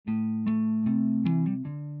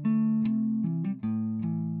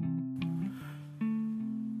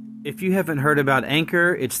If you haven't heard about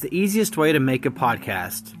Anchor, it's the easiest way to make a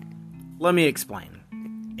podcast. Let me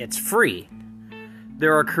explain. It's free.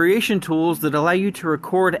 There are creation tools that allow you to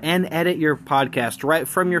record and edit your podcast right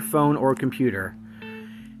from your phone or computer.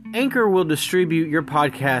 Anchor will distribute your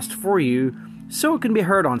podcast for you so it can be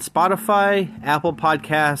heard on Spotify, Apple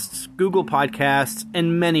Podcasts, Google Podcasts,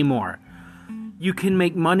 and many more. You can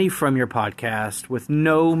make money from your podcast with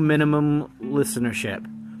no minimum listenership.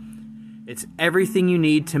 It's everything you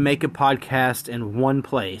need to make a podcast in one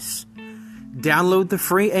place. Download the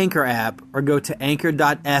free Anchor app or go to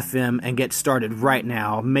anchor.fm and get started right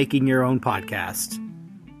now making your own podcast.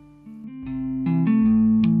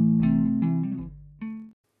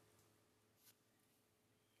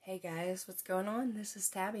 Hey guys, what's going on? This is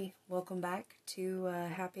Tabby. Welcome back to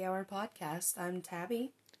Happy Hour Podcast. I'm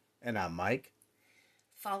Tabby. And I'm Mike.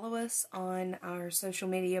 Follow us on our social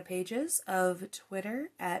media pages of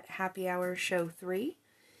Twitter at Happy Hour Show 3,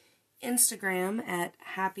 Instagram at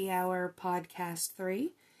Happy Hour Podcast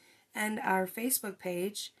 3, and our Facebook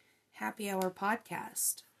page, Happy Hour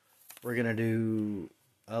Podcast. We're going to do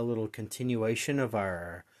a little continuation of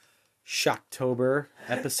our Shocktober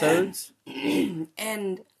episodes.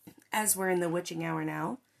 And as we're in the witching hour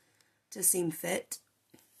now, to seem fit,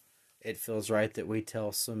 it feels right that we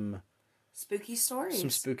tell some spooky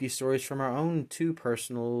stories from our own two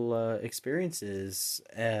personal experiences.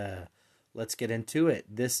 Let's get into it.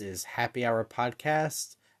 This is Happy Hour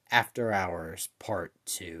Podcast After Hours Part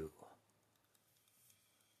 2.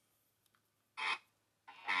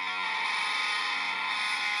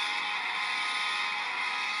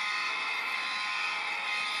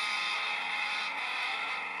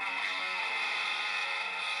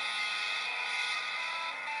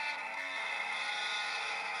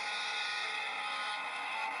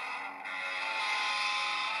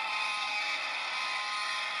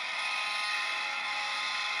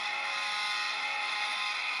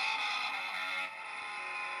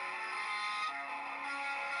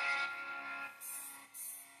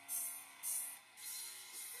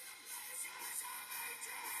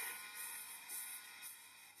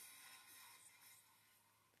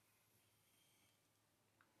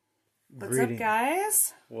 What's up,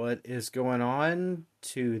 guys? What is going on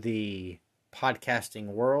to the podcasting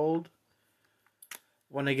world?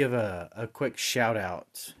 Want to give a quick shout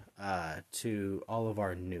out to all of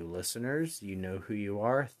our new listeners. You know who you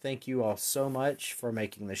are. Thank you all so much for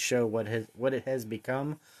making the show what it has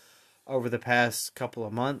become over the past couple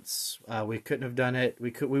of months. We couldn't have done it.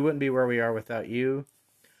 We wouldn't be where we are without you.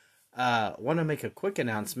 Want to make a quick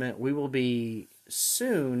announcement. We will be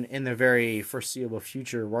soon, in the very foreseeable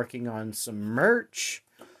future, working on some merch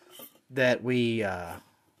that we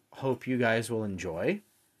hope you guys will enjoy.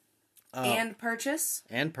 And purchase.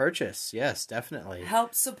 Yes, definitely.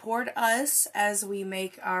 Help support us as we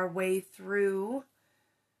make our way through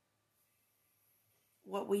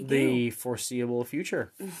what we do. The foreseeable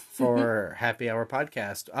future for Happy Hour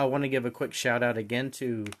Podcast. I want to give a quick shout out again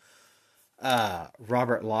to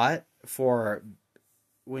Robert Lott for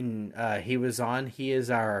when he was on. He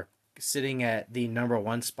is sitting at the number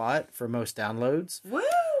 1 spot for most downloads. Woo!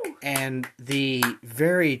 And the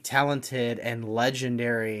very talented and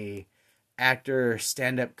legendary actor,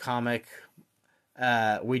 stand-up comic.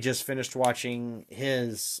 We just finished watching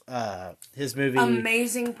his movie.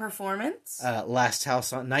 Amazing performance. Last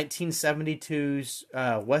House on 1972's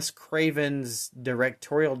Wes Craven's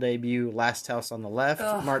directorial debut, Last House on the Left.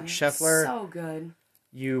 Mark Scheffler. So good.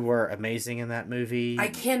 You were amazing in that movie. I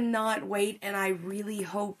cannot wait, and I really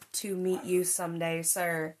hope to meet you someday,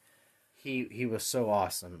 sir. He was so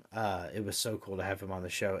awesome. It was so cool to have him on the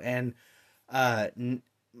show. And my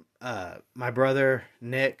brother,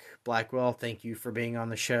 Nick Blackwell, thank you for being on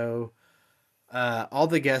the show. All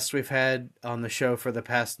the guests we've had on the show for the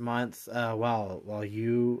past month, while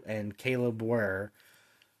you and Caleb were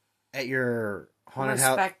at your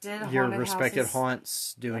respected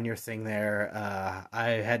haunts doing your thing there. I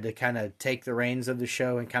had to kind of take the reins of the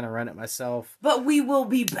show and kind of run it myself. But we will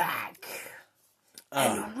be back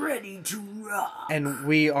and ready to rock. And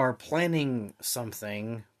we are planning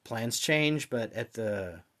something. Plans change, but at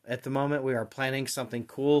the moment we are planning something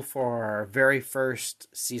cool for our very first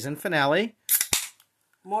season finale.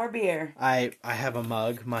 More beer. I have a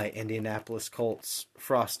mug, my Indianapolis Colts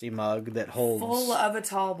Frosty mug that holds full of a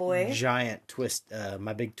tall boy. Giant twist,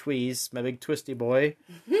 my big twisty boy.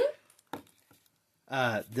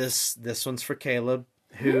 Mm-hmm. This one's for Caleb,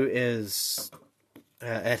 who is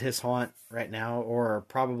at his haunt right now, or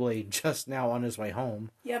probably just now on his way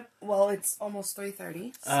home. Yep. Well, it's almost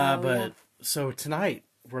 3:30. So tonight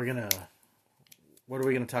we're What are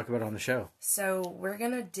we going to talk about on the show? So we're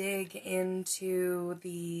going to dig into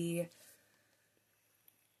the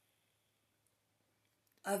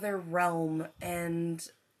other realm and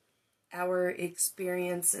our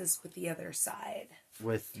experiences with the other side.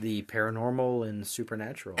 With the paranormal and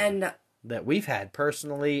supernatural. And that we've had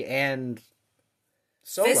personally and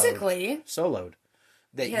physically. Soloed.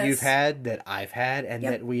 That Yes. you've had, that I've had, and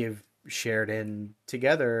Yep. that we have shared in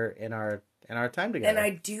together in our time together. And I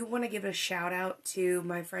do want to give a shout out to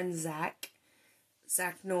my friend Zach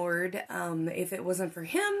Nord. If it wasn't for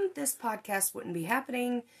him, this podcast wouldn't be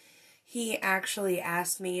happening. He actually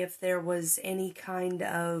asked me if there was any kind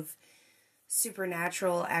of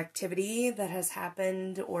supernatural activity that has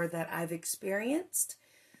happened or that I've experienced.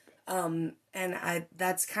 And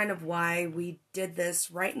that's kind of why we did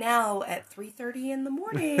this right now at 3:30 in the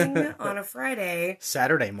morning on a Friday.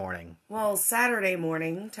 Saturday morning. Well, Saturday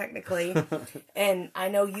morning, technically. And I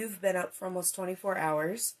know you've been up for almost 24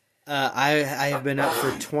 hours. I have been up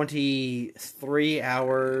for 23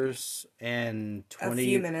 hours and A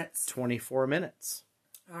few minutes. 24 minutes.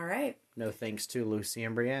 All right. No thanks to Lucy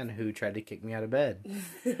and Brienne, who tried to kick me out of bed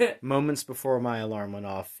moments before my alarm went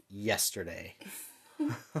off yesterday.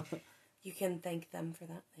 You can thank them for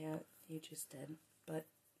that. Yeah, you just did. But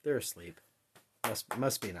they're asleep.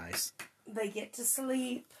 Must be nice. they get to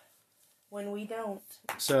sleep when we don't.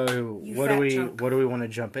 So You what fat do we chunk. what do we want to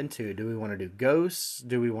jump into? Do we want to do ghosts?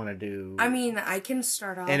 Do we want to do I mean, I can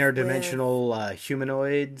start off interdimensional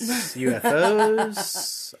humanoids,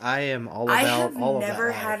 UFOs? I am all I about have all of that. never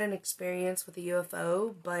life. had an experience with a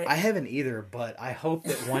UFO, but I haven't either, but I hope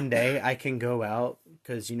that one day I can go out,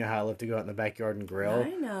 because you know how I love to go out in the backyard and grill.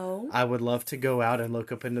 I know. I would love to go out and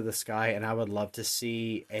look up into the sky, and I would love to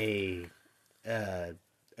see a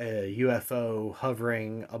UFO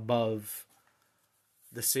hovering above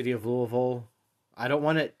the city of Louisville. I don't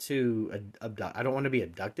want it to abduct. I don't want to be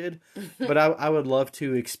abducted, but I would love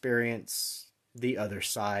to experience the other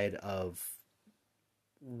side of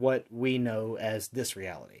what we know as this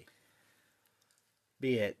reality.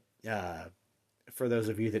 Be it, for those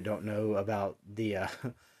of you that don't know about the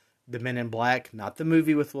Men in Black, not the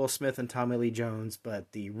movie with Will Smith and Tommy Lee Jones,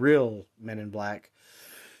 but the real Men in Black.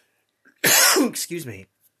 Excuse me.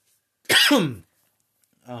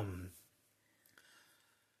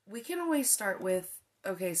 We can always start with,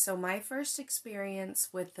 okay, so my first experience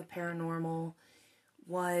with the paranormal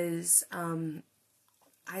was,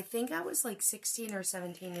 I think I was like 16 or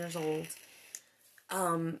 17 years old.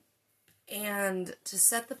 And to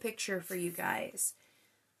set the picture for you guys,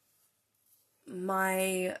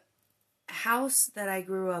 my house that I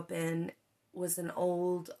grew up in was an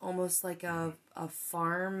old, almost like a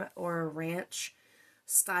farm or a ranch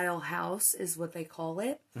style house is what they call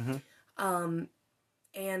it. Mm-hmm.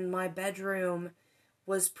 And my bedroom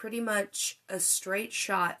was pretty much a straight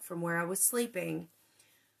shot from where I was sleeping,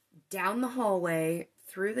 down the hallway,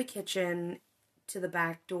 through the kitchen, to the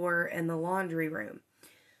back door and the laundry room.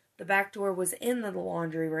 The back door was in the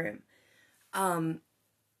laundry room.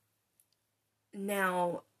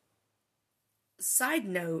 Now, side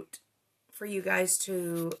note for you guys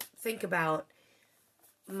to think about,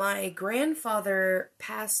 my grandfather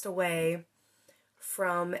passed away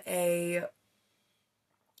from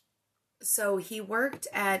so he worked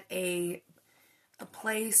at a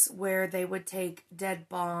place where they would take dead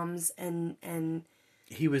bombs and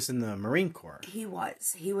He was in the Marine Corps. he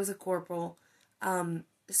was a corporal.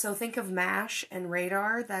 So think of MASH and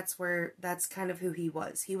radar. That's kind of who he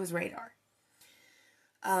was. He was radar.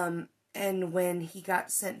 And when he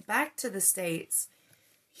got sent back to the States,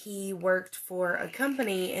 he worked for a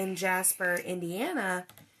company in Jasper, Indiana,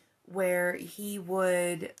 where they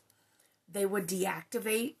would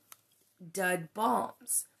deactivate dud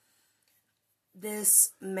bombs.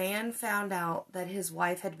 This man found out that his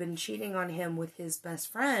wife had been cheating on him with his best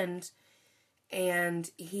friend, and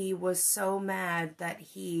he was so mad that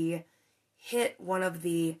he hit one of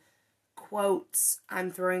the quotes,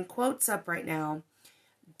 I'm throwing quotes up right now,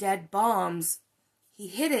 dead bombs. He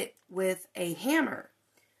hit it with a hammer.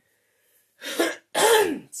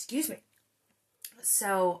 Excuse me.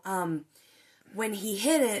 So, when he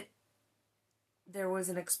hit it, there was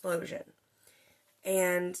an explosion.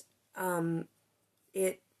 And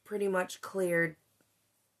it pretty much cleared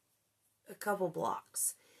a couple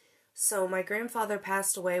blocks. So my grandfather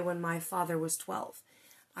passed away when my father was 12.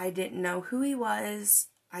 I didn't know who he was.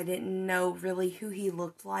 I didn't know really who he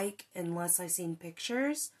looked like unless I seen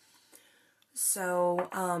pictures. So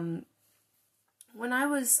when I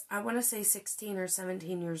was, I want to say 16 or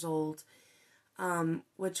 17 years old,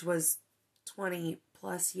 which was 20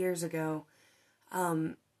 plus years ago,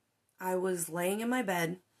 I was laying in my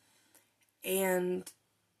bed, And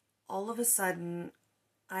all of a sudden,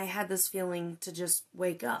 I had this feeling to just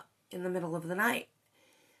wake up in the middle of the night.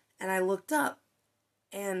 And I looked up,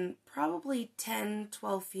 and probably 10,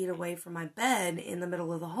 12 feet away from my bed in the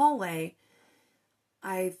middle of the hallway,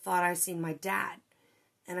 I thought I seen my dad.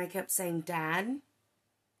 And I kept saying, Dad?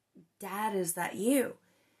 Dad, is that you?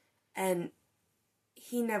 And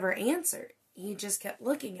he never answered. He just kept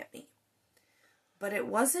looking at me. But it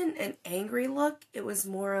wasn't an angry look. It was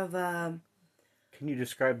more of a... Can you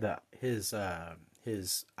describe his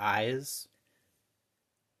eyes?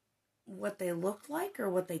 What they looked like or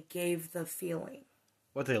what they gave the feeling?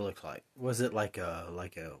 What they looked like? Was it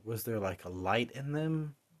was there like a light in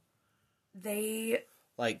them? They...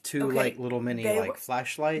 Like two little mini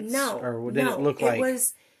flashlights? No. Or did it look like...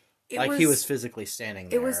 he was physically standing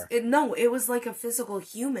there? It was like a physical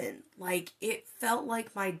human. Like, it felt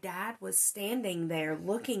like my dad was standing there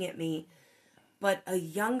looking at me, but a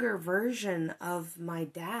younger version of my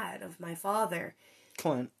dad, of my father.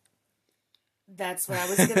 Clint. That's what I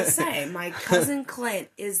was going to say. My cousin Clint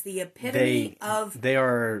is the epitome of... They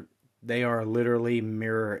are literally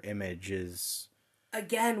mirror images.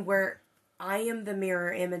 Again, where I am the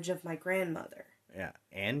mirror image of my grandmother. Yeah,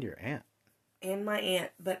 and your aunt. And my aunt,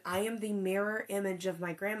 but I am the mirror image of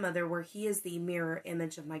my grandmother, where he is the mirror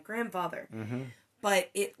image of my grandfather. Mm-hmm. But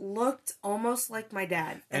it looked almost like my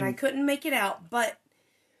dad, and I couldn't make it out, but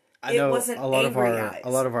I know it wasn't a lot angry of our eyes. a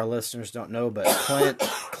lot of our listeners don't know, but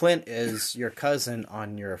Clint is your cousin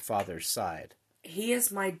on your father's side. He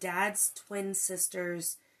is my dad's twin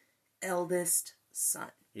sister's eldest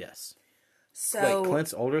son. Yes. So wait,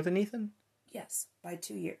 Clint's older than Ethan? Yes, by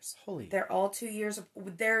 2 years. Holy. They're all 2 years.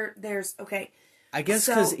 There's okay. I guess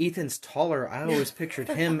because Ethan's taller, I always pictured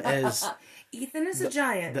him as... Ethan is a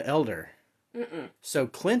giant. The elder. Mm-mm. So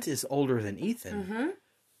Clint is older than Ethan. Mm-hmm.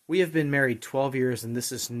 We have been married 12 years, and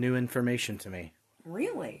this is new information to me.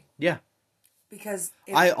 Really? Yeah. Because...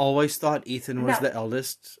 I always thought Ethan was the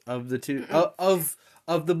eldest of the two... of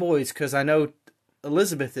the boys, because I know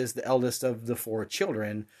Elizabeth is the eldest of the 4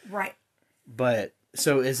 children. Right. But...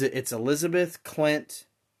 So it's Elizabeth, Clint,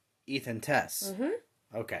 Ethan, Tess.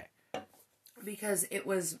 Mm-hmm. Okay. Because it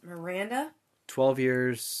was Miranda. 12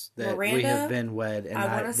 years that we have been wed. And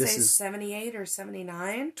I want to say 78 or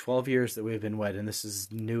 79. 12 years that we've been wed, and this is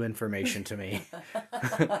new information to me.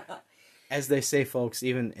 As they say, folks,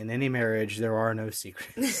 even in any marriage, there are no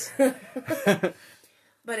secrets. But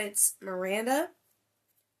it's Miranda,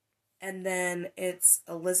 and then it's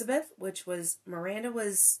Elizabeth, which was... Miranda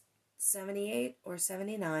was 78 or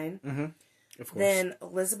 79. Mm-hmm. Of course. Then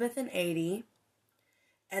Elizabeth in 80.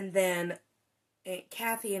 And then Aunt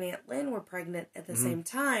Kathy and Aunt Lynn were pregnant at the same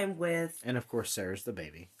time with... And of course Sarah's the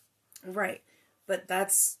baby. Right. But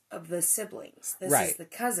that's of the siblings. This is the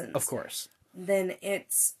cousins. Of course. Then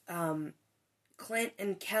it's Clint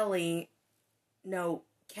and Kelly. No,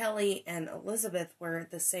 Kelly and Elizabeth were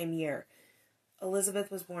the same year. Elizabeth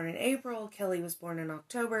was born in April. Kelly was born in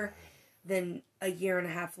October. Then a year and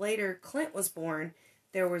a half later, Clint was born.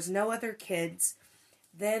 There was no other kids.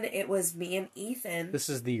 Then it was me and Ethan. This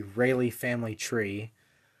is the Rayleigh family tree.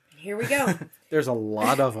 Here we go. There's a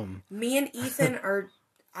lot of them. Me and Ethan are...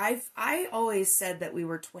 I always said that we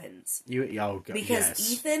were twins.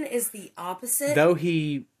 Because Ethan is the opposite. Though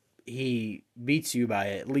he beats you by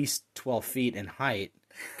at least 12 feet in height,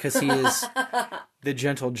 because he is the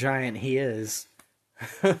gentle giant he is.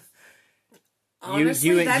 Honestly,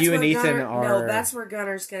 you and Ethan are... No, that's where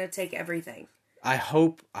Gunner's going to take everything. I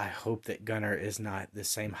hope that Gunner is not the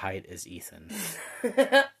same height as Ethan.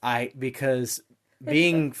 Because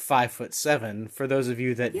being 5'7", for those of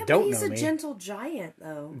you that don't know me... he's a gentle giant,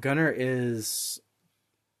 though. Gunner is...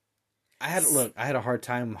 I had a hard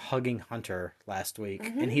time hugging Hunter last week,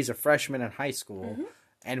 and he's a freshman in high school,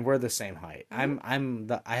 and we're the same height. I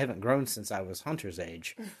haven't grown since I was Hunter's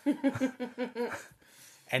age.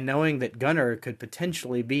 And knowing that Gunner could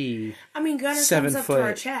potentially be... I mean, Gunner 7 comes up foot, to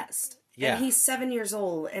our chest. Yeah. And he's 7 years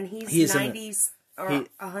old, and he's 90s or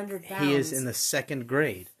 100 pounds. He is in the 2nd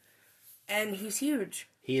grade. And he's huge.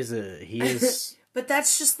 He is... But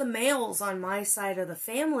that's just the males on my side of the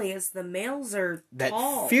family, is the males are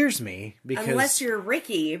tall. That fears me, because... Unless you're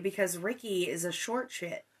Ricky, because Ricky is a short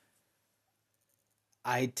shit.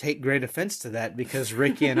 I take great offense to that, because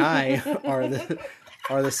Ricky and I are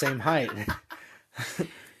the same height.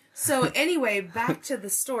 So anyway, back to the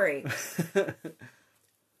story.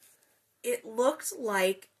 It looked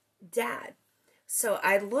like Dad. So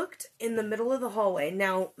I looked in the middle of the hallway.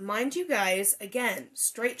 Now, mind you guys, again,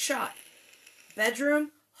 straight shot.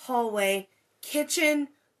 Bedroom, hallway, kitchen,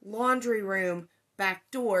 laundry room, back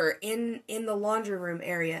door in the laundry room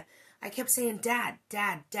area. I kept saying, Dad,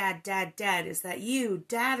 Dad, Dad, Dad, Dad, is that you?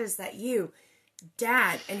 Dad, is that you?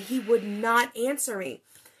 Dad. And he would not answer me.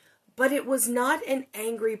 But it was not an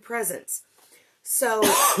angry presence. So,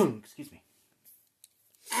 excuse me.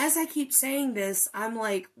 As I keep saying this, I'm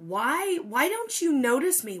like, why don't you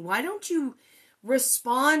notice me? Why don't you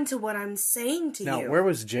respond to what I'm saying to you? Now, where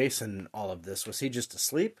was Jason all of this? Was he just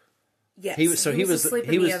asleep? Yes, he was asleep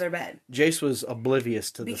in the other bed. Jace was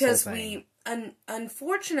oblivious to this whole thing. Because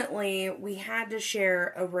unfortunately, we had to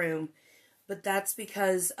share a room, but that's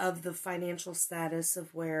because of the financial status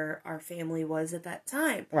of where our family was at that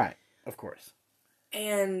time. Right, of course.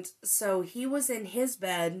 And so he was in his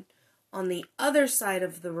bed on the other side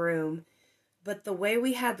of the room, but the way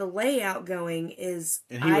we had the layout going is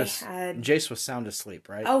Jace was sound asleep,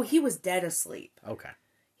 right? Oh, he was dead asleep. Okay.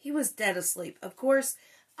 He was dead asleep. Of course,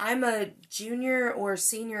 I'm a junior or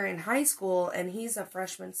senior in high school, and he's a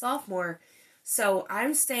freshman, sophomore. So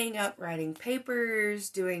I'm staying up writing papers,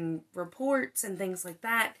 doing reports, and things like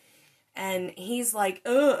that. And he's like,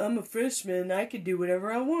 I'm a freshman. I can do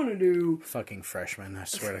whatever I want to do. Fucking freshman, I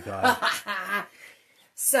swear to God.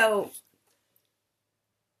 So,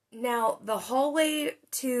 now the hallway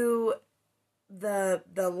to the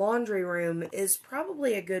laundry room is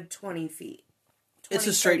probably a good 20 feet. It's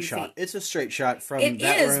a straight shot. Feet. It's a straight shot from it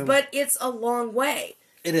that is, room. But it's a long way.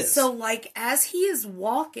 It is. So, as he is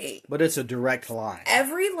walking... But it's a direct line.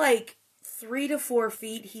 Every, 3 to 4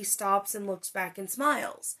 feet, he stops and looks back and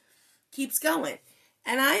smiles. Keeps going.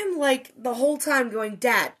 And I am, the whole time going,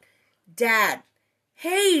 Dad, Dad,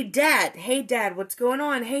 hey, Dad, what's going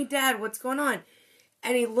on? Hey, Dad, what's going on?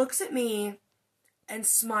 And he looks at me and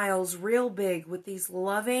smiles real big with these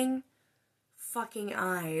loving fucking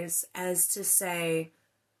eyes as to say,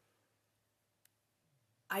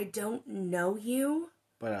 I don't know you.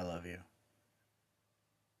 But I love you.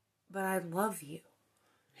 But I love you.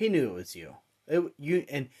 He knew it was you.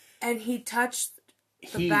 And he touched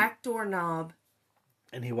the back door knob.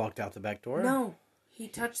 And he walked out the back door? No. He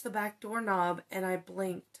touched the back door knob and I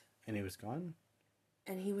blinked. And he was gone?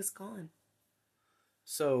 And he was gone.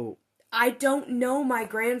 So... I don't know my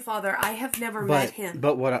grandfather. I have never met him.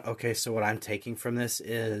 But so what I'm taking from this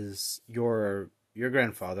is your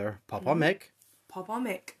grandfather, Papa Mick. Papa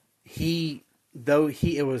Mick. It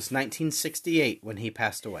was 1968 when he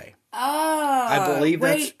passed away. Oh. I believe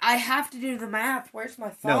wait, I have to do the math. Where's my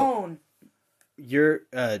phone? No, your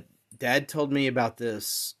dad told me about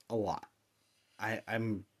this a lot.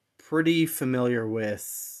 I'm pretty familiar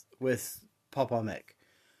with Papa Mick.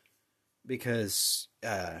 Because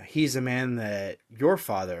he's a man that your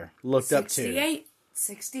father looked up to.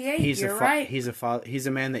 68. You're right. He's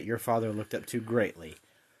a man that your father looked up to greatly.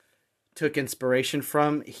 Took inspiration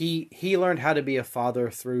from. He learned how to be a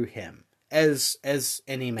father through him, as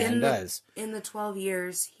any man does. In the 12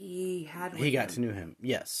 years he had. He got to know him.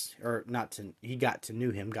 Yes, or not to. He got to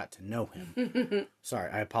know him. Got to know him.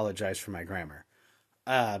 Sorry, I apologize for my grammar.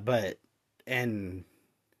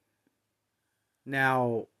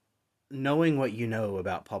 Now. Knowing what you know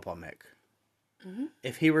about Papa Mick,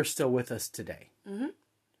 if he were still with us today,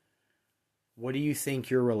 what do you think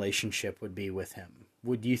your relationship would be with him?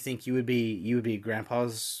 Would you think you would be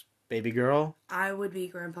Grandpa's baby girl? I would be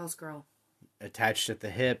Grandpa's girl. Attached at the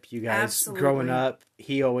hip, you guys. Absolutely. Growing up,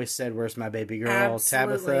 he always said, "Where's my baby girl,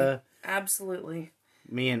 Absolutely. Tabitha?" Absolutely.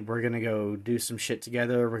 We're gonna go do some shit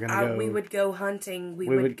together. We're gonna go. We would go hunting. We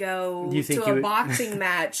would go to a boxing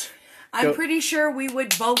match. I'm pretty sure we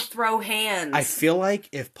would both throw hands. I feel like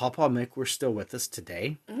if Papa Mick were still with us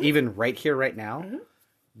today, even right here, right now,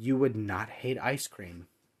 you would not hate ice cream.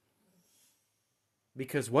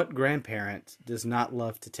 Because what grandparent does not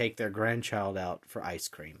love to take their grandchild out for ice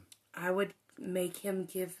cream? I would make him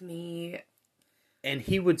give me... And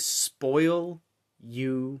he would spoil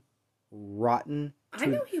you rotten. I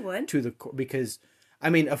know he would. Because...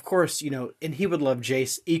 of course, and he would love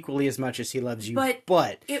Jace equally as much as he loves you.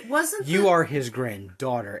 But it wasn't. You are his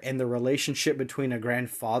granddaughter, and the relationship between a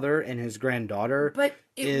grandfather and his granddaughter. But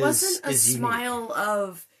it wasn't a smile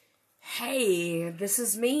of, "Hey, this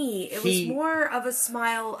is me." It was more of a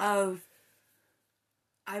smile of,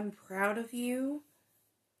 "I'm proud of you."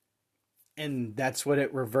 And that's what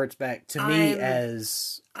it reverts back to me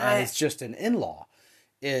as just an in-law.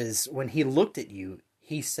 Is when he looked at you,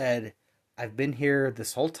 he said, I've been here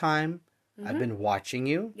this whole time. I've been watching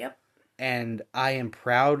you. Yep. And I am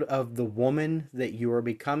proud of the woman that you are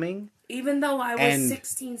becoming. Even though I was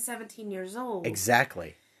 16, 17 years old.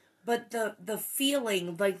 Exactly. But the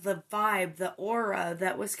feeling, the vibe, the aura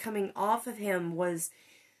that was coming off of him was...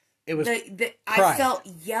 It was I felt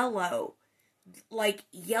yellow.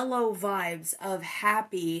 Yellow vibes of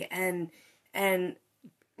happy and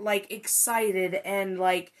like, excited and,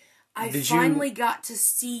 like, I Did finally you- got to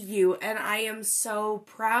see you, and I am so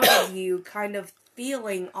proud of you, kind of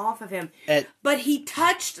feeling off of him. But he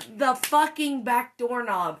touched the fucking back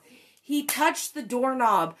doorknob. He touched the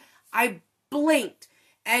doorknob. I blinked,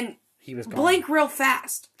 and He was gone. blink real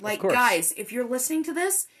fast. Like, course. guys, if you're listening to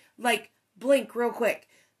this, like, blink real quick.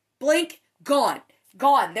 Blink, gone.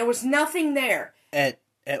 Gone. There was nothing there. At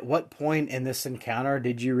what point in this encounter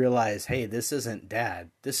did you realize, hey, this isn't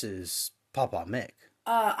Dad, this is Papa Mick?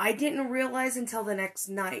 I didn't realize until the next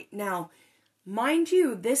night. Now, mind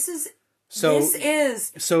you, this is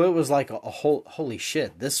So it was like a whole holy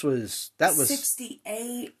shit. That was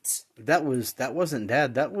 68. That wasn't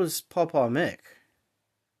Dad. That was Papa Mick.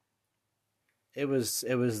 It was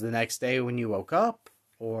the next day when you woke up,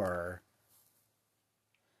 or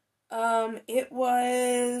It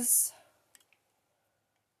was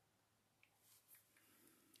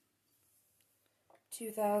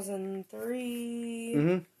 2003.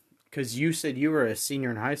 Mm-hmm. Because you said you were a senior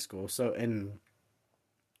in high school.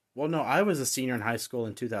 Well, no, I was a senior in high school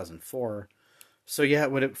in 2004. So yeah,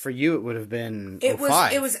 for you it would have been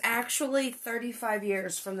 05. It was actually 35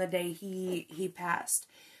 years from the day he passed.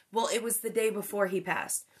 Well, it was the day before he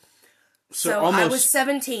passed. So I was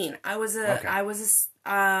 17. I was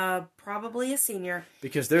probably a senior.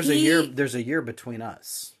 Because there's a year between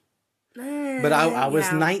us. But I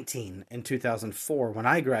was 19 in 2004 when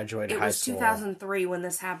I graduated high school. It was 2003 when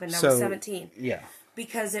this happened. I was 17. Yeah.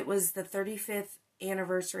 Because it was the 35th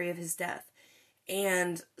anniversary of his death.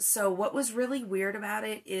 And so what was really weird about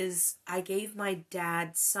it is I gave my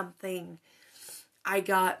dad something I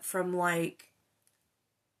got from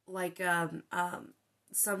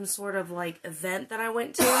some sort of like event that I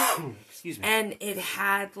went to. Excuse me. And it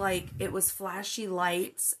had it was flashy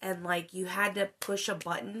lights and you had to push a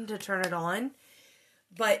button to turn it on.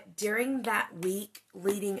 But during that week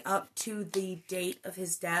leading up to the date of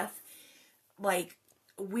his death,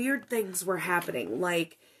 weird things were happening.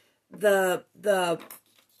 The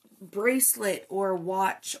bracelet or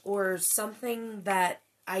watch or something that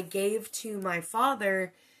I gave to my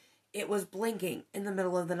father, it was blinking in the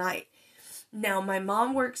middle of the night. Now, my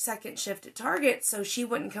mom worked second shift at Target, so she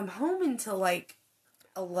wouldn't come home until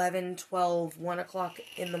 11, 12, 1 o'clock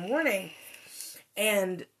in the morning.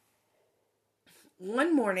 And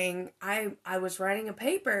one morning, I was writing a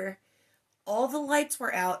paper. All the lights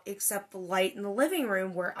were out except the light in the living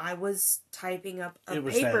room where I was typing up a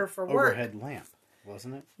paper for work. Overhead lamp,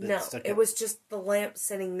 wasn't it? No, it was just the lamp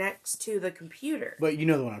sitting next to the computer. But you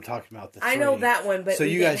know the one I'm talking about. I know that one, but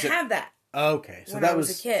we didn't have that. Okay, so when that I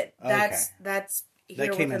was a kid. Okay. That's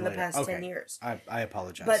here within the past 10 years. I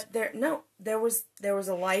apologize. But there was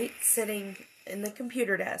a light sitting in the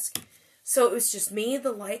computer desk. So it was just me,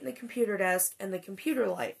 the light in the computer desk, and the computer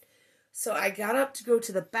light. So I got up to go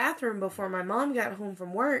to the bathroom before my mom got home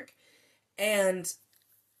from work, and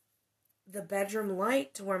the bedroom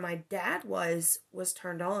light to where my dad was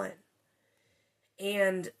turned on.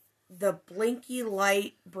 And the blinky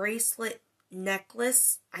light bracelet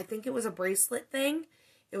necklace, I think it was a bracelet thing.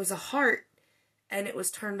 It was a heart, and it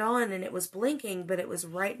was turned on, and it was blinking, but it was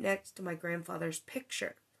right next to my grandfather's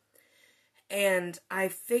picture. And I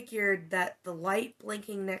figured that the light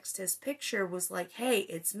blinking next to his picture was like, hey,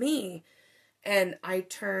 it's me. And I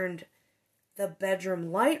turned the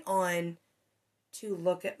bedroom light on to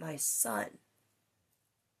look at my son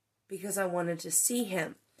because I wanted to see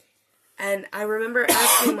him. And I remember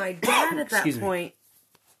asking my dad at that point,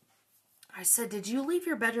 I said, did you leave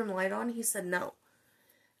your bedroom light on? He said, no.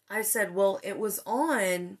 I said, well, it was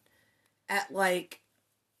on at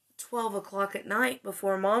 12 o'clock at night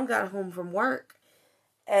before Mom got home from work.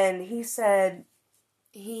 And he said,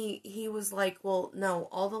 he was like, well, no,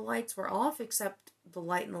 all the lights were off except the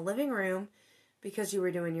light in the living room because you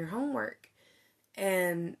were doing your homework.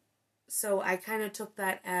 And so I kind of took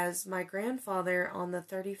that as my grandfather on the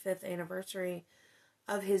 35th anniversary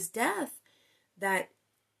of his death, that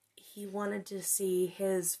he wanted to see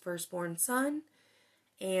his firstborn son.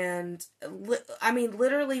 And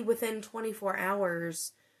literally within 24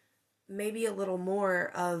 hours, maybe a little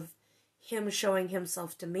more, of him showing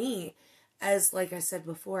himself to me. As like I said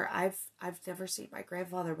before, I've never seen my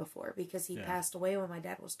grandfather before because he passed away when my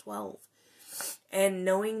dad was 12. And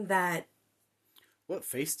knowing that. What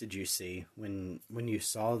face did you see when you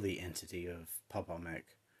saw the entity of Papa Mick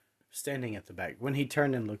standing at the back? When he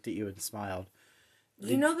turned and looked at you and smiled.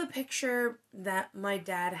 You know the picture that my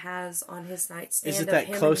dad has on his nightstand? Is it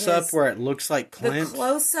that close-up where it looks like Clint? The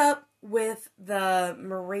close-up with the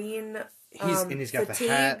Marine he's got fatigues. the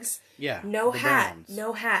hat. Yeah. No hat. Browns.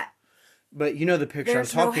 No hat. But you know the picture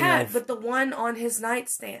There's I'm no talking hat, of. but the one on his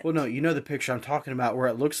nightstand. Well, no, you know the picture I'm talking about where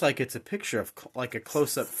it looks like it's a picture of like a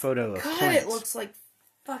close-up photo of God, Clint. it looks like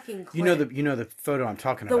fucking Clint. You know the photo I'm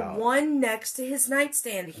talking the about. The one next to his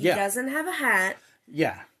nightstand. He doesn't have a hat.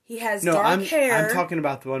 Yeah. He has dark hair. I'm talking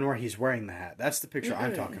about the one where he's wearing the hat. That's the picture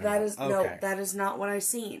I'm talking about. No, that is not what I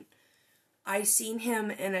seen. I seen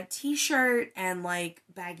him in a t-shirt and like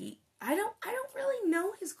baggy. I don't really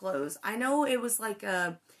know his clothes. I know it was like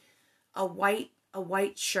a white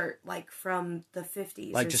shirt, like from the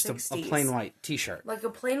 50s like or just 60s. a plain white t-shirt. Like a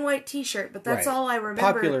plain white t-shirt, but that's Right. all I remember.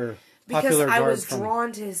 Popular because I was from...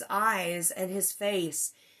 drawn to his eyes and his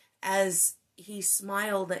face as he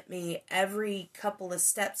smiled at me every couple of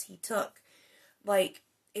steps he took. Like,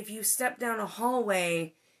 if you stepped down a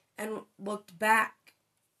hallway and looked back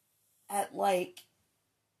at, like,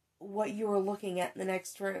 what you were looking at in the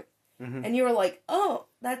next room, and you were like, oh,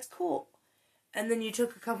 that's cool. And then you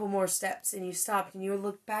took a couple more steps and you stopped and you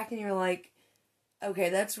looked back and you're like, okay,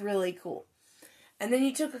 that's really cool. And then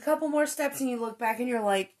you took a couple more steps and you look back and you're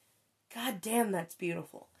like, God damn, that's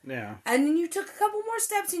beautiful. Yeah. And then you took a couple more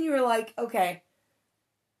steps and you were like, okay,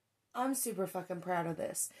 I'm super fucking proud of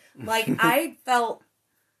this. Like, I felt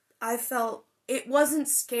it wasn't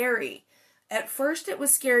scary. At first it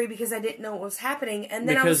was scary because I didn't know what was happening. And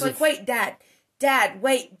then I was like, wait, Dad,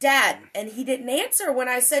 wait, Dad. And he didn't answer when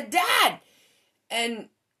I said, Dad. And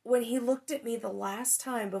when he looked at me the last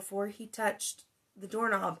time before he touched the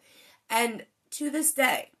doorknob, and to this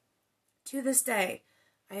day,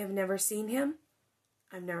 I have never seen him.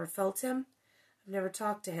 I've never felt him. I've never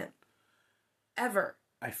talked to him. Ever.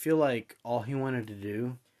 I feel like all he wanted to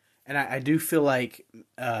do, and I do feel like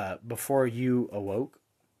before you awoke,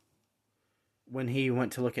 when he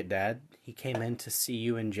went to look at Dad, he came in to see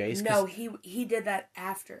you and Jace. No, he did that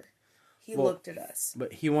after he looked at us.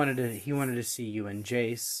 But he wanted to see you and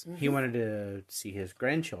Jace. He wanted to see his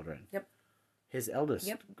grandchildren. Yep. His eldest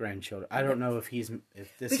grandchildren. I don't know if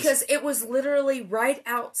it was literally right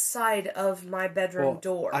outside of my bedroom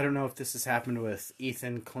door. I don't know if this has happened with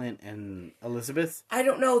Ethan, Clint, and Elizabeth. I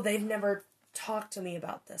don't know. They've never talked to me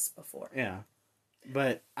about this before. Yeah.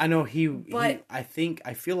 But I know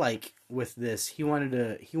I feel like with this he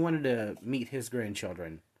wanted to meet his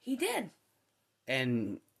grandchildren. He did.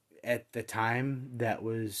 And at the time that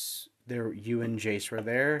was there, you and Jace were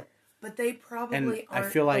there. But they probably and aren't I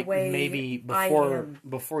feel like the way maybe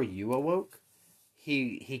before you awoke,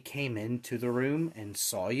 he came into the room and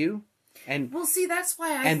saw you. And well, see, that's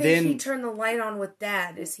why I think he turned the light on with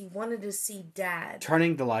Dad, is he wanted to see Dad.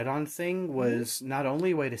 Turning the light on thing was not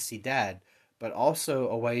only a way to see Dad, but also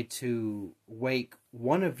a way to wake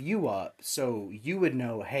one of you up so you would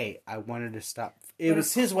know, hey, I wanted to stop. It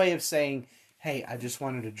was his way of saying, hey, I just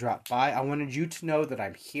wanted to drop by. I wanted you to know that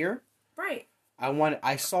I'm here. Right.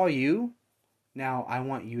 I saw you. Now I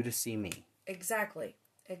want you to see me. Exactly.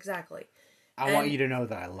 I want you to know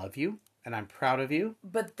that I love you and I'm proud of you.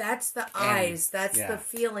 But that's the eyes. That's the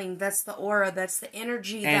feeling. That's the aura. That's the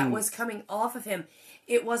energy that was coming off of him.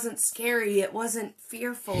 It wasn't scary. It wasn't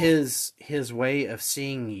fearful. His way of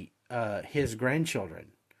seeing his grandchildren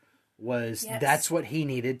was that's what he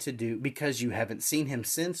needed to do, because you haven't seen him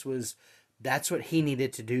since. That's what he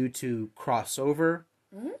needed to do to cross over.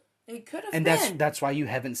 Mm-hmm. It could have been. And that's why you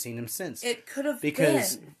haven't seen him since. It could have been.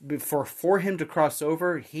 Because for him to cross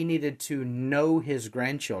over, he needed to know his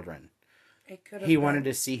grandchildren. It could have He been. wanted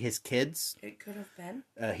to see his kids. It could have been.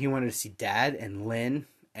 He wanted to see Dad and Lynn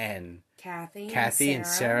and Kathy and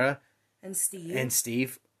Sarah. And Steve. And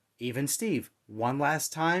Steve. Even Steve. One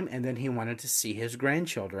last time, and then he wanted to see his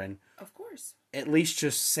grandchildren. Of course. At least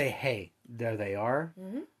just say, hey, there they are.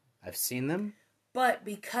 Mm-hmm. I've seen them. But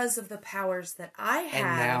because of the powers that I have...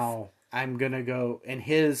 And now I'm going to go... And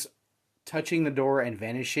his touching the door and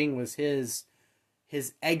vanishing was his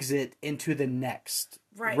exit into the next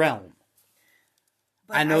realm.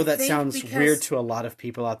 But I know that sounds weird to a lot of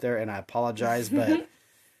people out there, and I apologize, but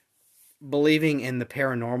believing in the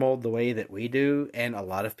paranormal the way that we do, and a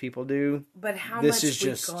lot of people do... But how much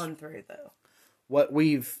we've gone through, though. What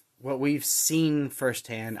we've seen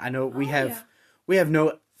firsthand. I know we have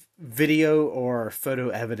no video or photo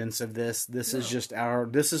evidence of this. This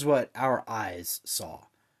is what our eyes saw.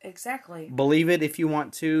 Exactly. Believe it if you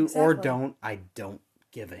want to, or don't. I don't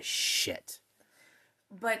give a shit.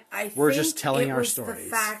 But we're just telling our stories.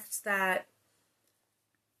 The fact that,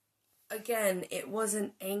 again, it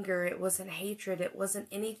wasn't anger, it wasn't hatred, it wasn't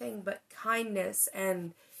anything but kindness,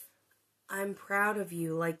 and I'm proud of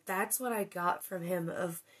you. Like, that's what I got from him,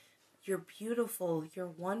 of you're beautiful, you're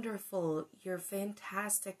wonderful, you're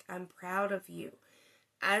fantastic, I'm proud of you.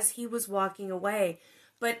 As he was walking away,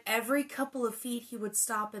 But every couple of feet he would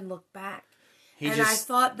stop and look back. I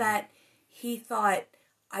thought that he thought,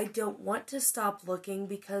 I don't want to stop looking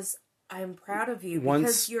because I'm proud of you.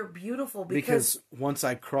 Because you're beautiful. Because once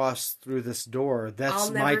I cross through this door, that's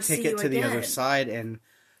my ticket to the other side, and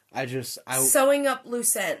sewing up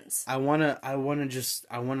loose ends. I wanna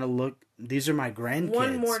look. These are my grandkids.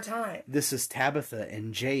 One more time. This is Tabitha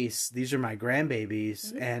and Jace. These are my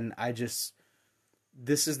grandbabies, and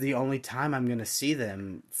this is the only time I'm gonna see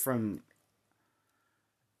them from.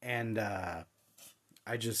 And I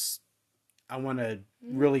want to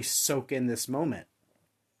really soak in this moment.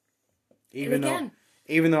 Even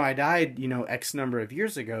though I died, X number of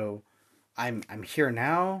years ago, I'm here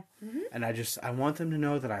now, and I want them to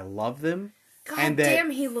know that I love them. God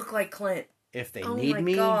damn, he looked like Clint. If they need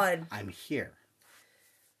me, I'm here.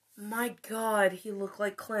 My God, he looked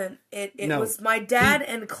like Clint. It was my dad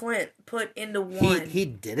and Clint put into one. He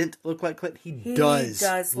didn't look like Clint. He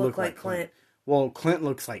does look like Clint. Well, Clint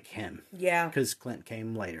looks like him. Yeah. Because Clint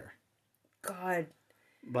came later. God.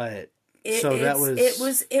 But it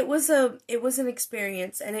was an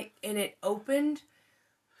experience, and it opened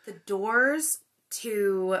the doors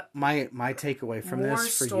to my takeaway from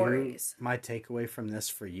this for stories. You. My takeaway from this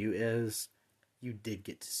for you is you did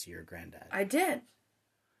get to see your granddad. I did.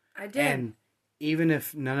 And even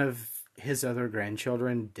if none of his other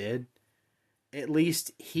grandchildren did, at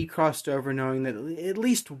least he crossed over knowing that at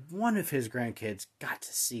least one of his grandkids got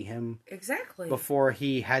to see him. Exactly. Before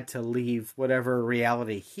he had to leave whatever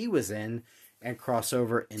reality he was in and cross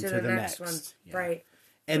over into the next one. Yeah. Right.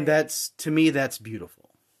 And to me, that's beautiful.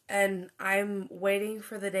 And I'm waiting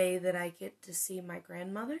for the day that I get to see my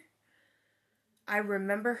grandmother. I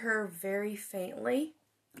remember her very faintly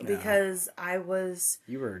because I was...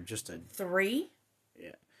 You were just 3.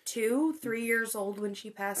 3 years old when she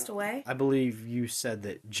passed away. I believe you said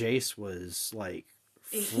that Jace was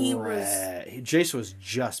Jace was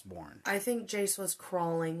just born. I think Jace was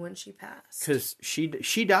crawling when she passed. Because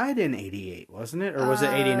she died in 88, wasn't it? Or was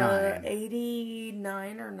it 89?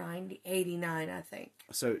 89 or 90. 89, I think.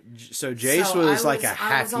 So Jace was like a half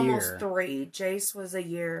year. I was almost 3. Jace was a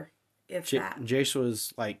year, if that. Jace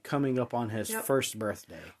was like coming up on his first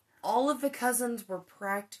birthday. All of the cousins were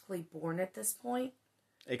practically born at this point.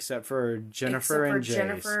 Except for Jennifer and Jace.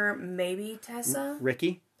 Jennifer, maybe Tessa.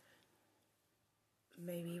 Ricky?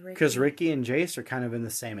 Maybe Ricky. Because Ricky and Jace are kind of in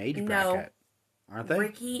the same age bracket. Aren't they?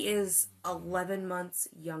 Ricky is 11 months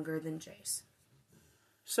younger than Jace.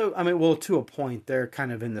 So, to a point, they're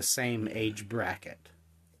kind of in the same age bracket.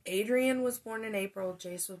 Adrian was born in April,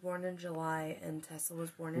 Jace was born in July, and Tessa was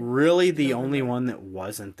born in Really, the only one that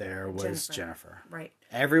wasn't there was Jennifer. Right.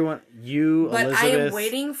 Everyone, Elizabeth, I am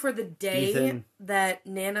waiting for the day Ethan. that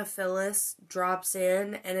Nana Phyllis drops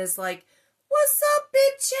in and is like, "What's up,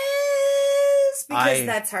 bitches?" Because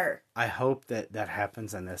that's her. I hope that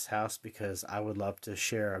happens in this house because I would love to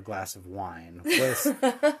share a glass of wine with.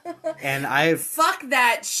 And fuck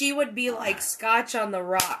that. She would be like Scotch on the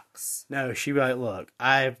rocks. No, she'd be like, "Look,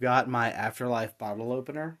 I've got my Afterlife bottle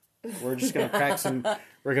opener. We're just gonna crack some.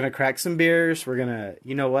 We're gonna crack some beers. We're gonna,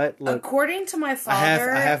 you know what? Look, according to my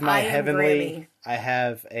father, I have my heavenly. Grammy. I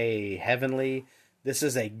have a heavenly. This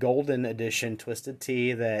is a golden edition Twisted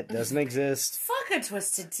Tea that doesn't exist. Fuck a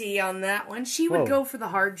Twisted Tea on that one. She would go for the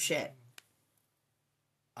hard shit.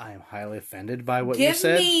 I am highly offended by what you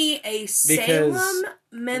said. Give me a Salem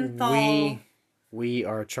menthol. We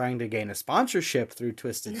are trying to gain a sponsorship through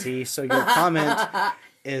Twisted Tea, so your comment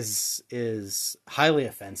is highly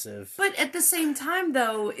offensive. But at the same time,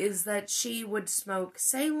 though, is that she would smoke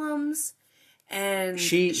Salem's, and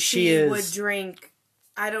she would drink.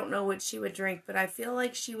 I don't know what she would drink, but I feel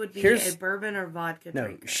like she would be a bourbon or vodka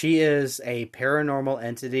drinker. No, she is a paranormal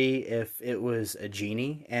entity if it was a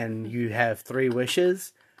genie and you have 3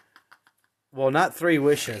 wishes. Well, not 3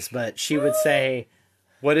 wishes, but she would say,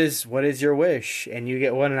 what is your wish? And you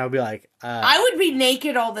get one, and I'll be like... I would be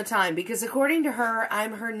naked all the time, because according to her,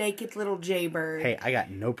 I'm her naked little jaybird. Hey, I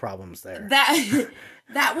got no problems there.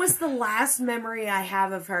 That was the last memory I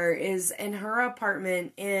have of her, is in her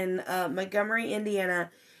apartment in Montgomery,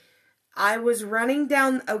 Indiana. I was running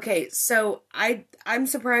down... Okay, so I'm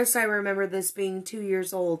surprised I remember this being 2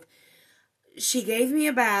 years old. She gave me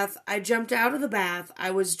a bath. I jumped out of the bath.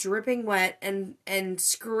 I was dripping wet and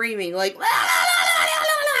screaming like... La, la, la, la,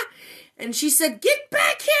 la, la. And she said, "Get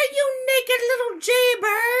back here, you naked little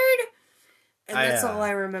jaybird!" And that's all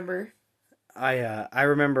I remember. I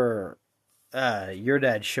remember... your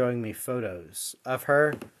dad showing me photos of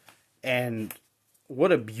her, and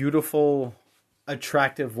what a beautiful,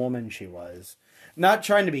 attractive woman she was. Not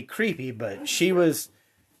trying to be creepy, but she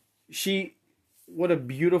what a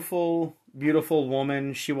beautiful, beautiful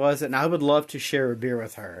woman she was, and I would love to share a beer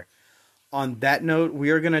with her. On that note, we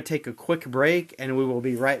are going to take a quick break, and we will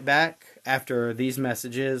be right back after these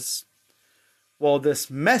messages. Well, this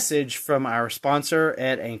message from our sponsor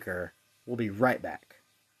at Anchor. We'll be right back.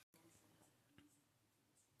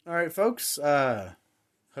 All right, folks.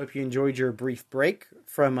 Hope you enjoyed your brief break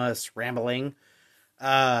from us rambling.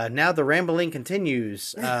 Now the rambling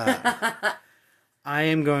continues. I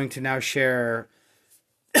am going to now share,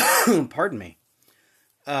 pardon me,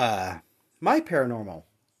 my paranormal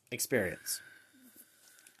experience.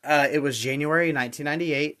 It was January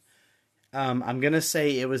 1998. I'm going to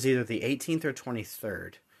say it was either the 18th or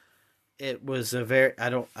 23rd. It was a very, I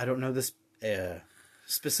don't know this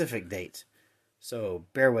specific date. So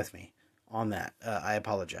bear with me on that. I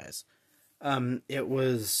apologize. It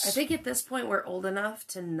was... I think at this point we're old enough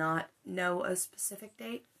to not know a specific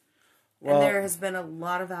date. Well, and there has been a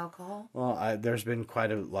lot of alcohol. Well, there's been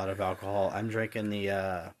quite a lot of alcohol. I'm drinking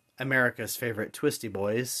the America's favorite Twisty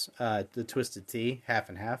Boys, the Twisted Tea, half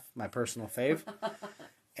and half, my personal fave.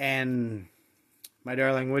 And, my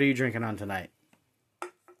darling, what are you drinking on tonight?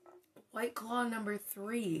 White Claw number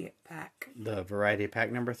 3 pack. The variety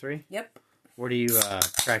pack number 3? Yep. What are you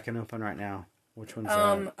cracking open right now? Which one's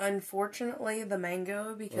unfortunately, the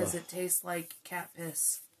mango, because it tastes like cat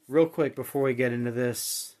piss. Real quick, before we get into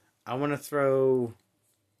this, I want to throw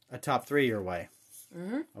a top 3 your way.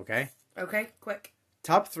 Mm-hmm. Okay? Okay, quick.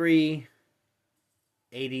 Top 3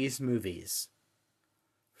 80s movies.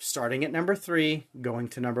 Starting at number 3, going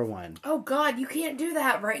to number 1. Oh, God, you can't do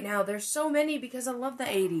that right now. There's so many because I love the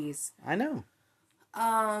 80s. I know.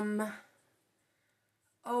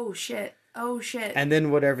 Oh, shit. And then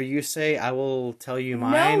whatever you say, I will tell you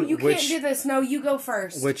mine. No, you can't do this. No, you go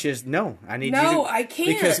first. Which is, no, I need you to. No, I can't.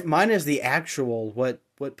 Because mine is the actual, what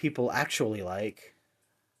people actually like.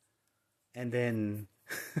 And then,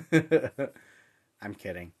 I'm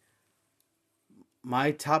kidding.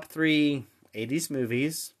 My top 3 80s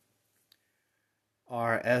movies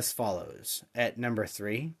are as follows. At number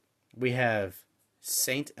 3, we have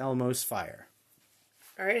St. Elmo's Fire.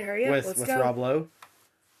 All right, hurry up. Let's with go. Rob Lowe.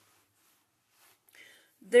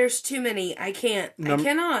 There's too many. I can't. I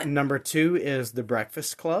cannot. Number 2 is The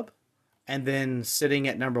Breakfast Club. And then sitting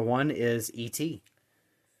at number 1 is E.T.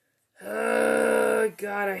 Oh,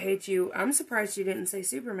 God, I hate you. I'm surprised you didn't say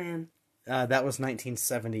Superman. That was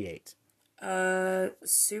 1978.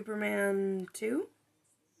 Superman 2?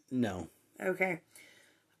 No. Okay.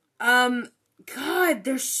 God,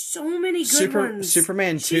 there's so many good ones.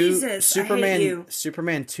 Superman 2. Jesus, I hate you.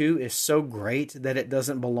 Superman 2 is so great that it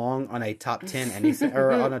doesn't belong on a top 10 anything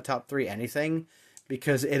or on a top 3 anything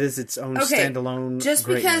because it is its own standalone just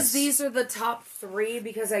greatness. Because these are the top 3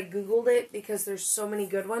 because I googled it because there's so many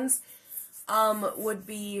good ones. Would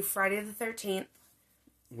be Friday the 13th.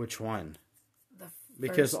 Which one?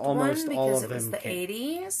 Because almost all of them was the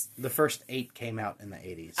 80s. The first 8 came out in the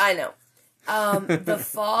 80s. I know. The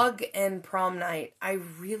Fog and Prom Night. I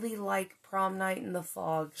really like Prom Night and The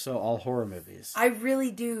Fog. So all horror movies. I really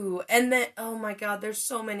do. And then, oh my God, there's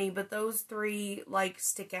so many, but those 3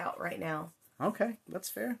 stick out right now. Okay, that's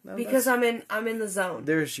fair. No, because I'm in the zone.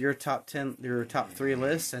 There's your top 10, your top 3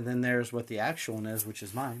 lists, and then there's what the actual one is, which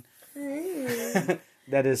is mine.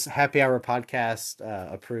 That is Happy Hour Podcast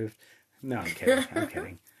approved. No, I'm kidding. I'm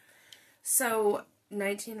kidding. So,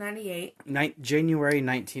 1998. January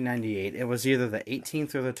 1998. It was either the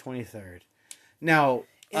 18th or the 23rd. Now,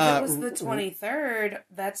 if it was the 23rd,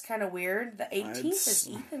 that's kind of weird. The 18th is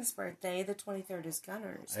Ethan's birthday. The 23rd is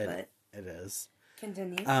Gunner's. But it is.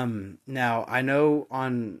 Continue. Now, I know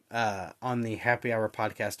on the Happy Hour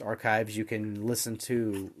Podcast archives, you can listen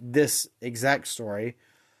to this exact story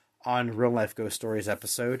on Real Life Ghost Stories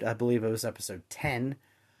episode. I believe it was episode 10.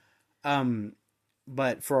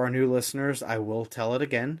 But for our new listeners, I will tell it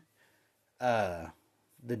again. The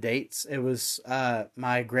dates. It was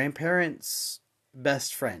my grandparents'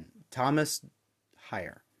 best friend, Thomas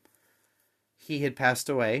Heyer. He had passed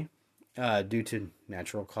away due to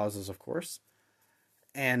natural causes, of course.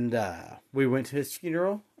 And we went to his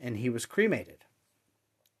funeral, and he was cremated.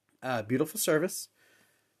 Beautiful service.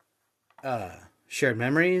 Shared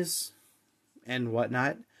memories and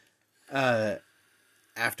whatnot.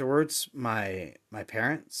 Afterwards, my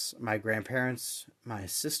parents, my grandparents, my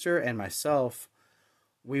sister, and myself,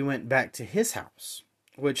 we went back to his house,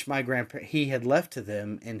 which he had left to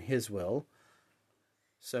them in his will.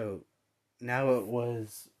 So now it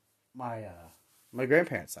was my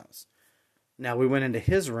grandparents' house. Now we went into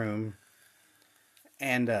his room,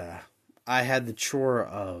 and I had the chore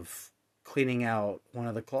of cleaning out one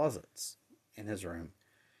of the closets in his room.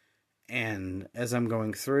 And as I'm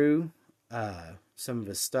going through, some of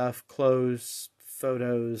his stuff, clothes,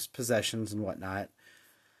 photos, possessions, and whatnot,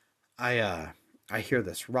 I hear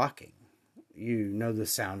this rocking. You know the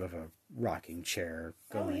sound of a rocking chair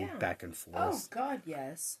going back and forth. Oh God,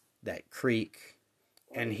 yes. That creak,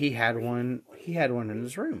 and he had one. He had one in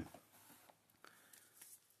his room.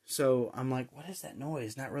 So I'm like, what is that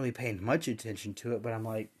noise? Not really paying much attention to it, but I'm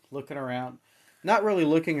like looking around, not really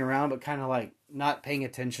looking around, but kind of like not paying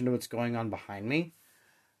attention to what's going on behind me.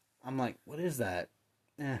 I'm like, what is that?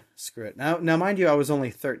 Screw it. Now, mind you, I was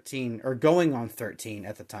only 13 or going on 13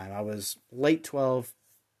 at the time. I was late 12.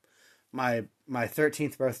 My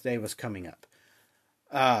 13th birthday was coming up.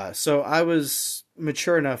 So I was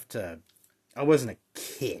mature enough I wasn't a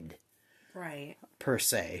kid. Right. Per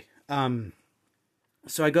se.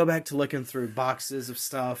 So I go back to looking through boxes of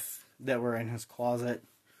stuff that were in his closet.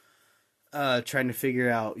 Trying to figure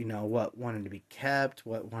out, what wanted to be kept,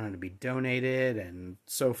 what wanted to be donated, and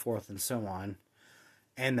so forth and so on.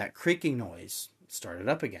 And that creaking noise started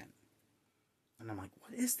up again. And I'm like,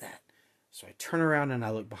 what is that? So I turn around and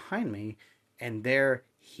I look behind me, and there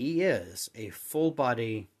he is, a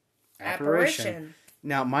full-body apparition.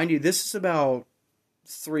 Now, mind you, this is about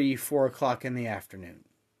 3, 4 o'clock in the afternoon.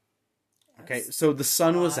 Okay, so the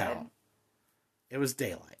sun was out. It was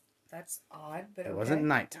daylight. That's odd, but it wasn't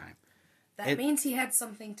nighttime. That means he had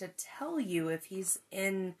something to tell you if he's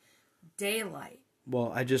in daylight.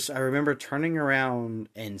 Well, I remember turning around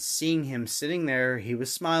and seeing him sitting there. He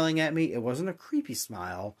was smiling at me. It wasn't a creepy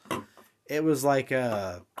smile. It was like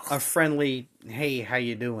a friendly, hey, how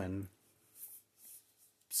you doing?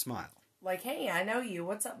 Smile. Like, hey, I know you.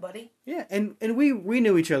 What's up, buddy? Yeah, and we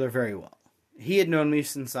knew each other very well. He had known me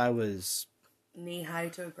since I was... knee-high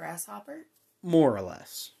to a grasshopper? More or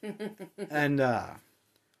less. And,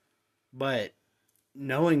 but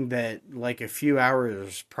knowing that, like, a few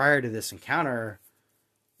hours prior to this encounter,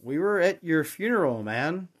 we were at your funeral,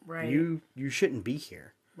 man. Right. You shouldn't be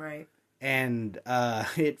here. Right. And,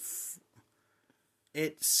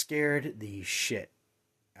 it scared the shit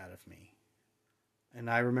out of me. And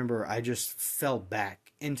I remember I just fell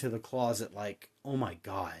back into the closet like, oh my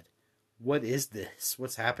God, what is this?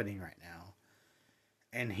 What's happening right now?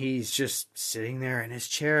 And he's just sitting there in his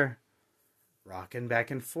chair, rocking back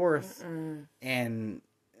and forth. And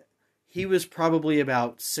he was probably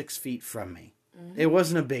about 6 feet from me. It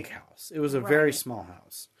wasn't a big house. It was a very small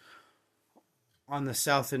house on the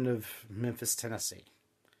south end of Memphis, Tennessee.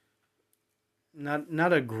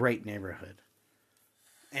 Not a great neighborhood.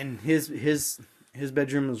 And his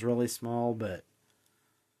bedroom was really small, but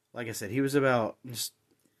like I said, he was about just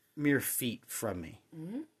mere feet from me.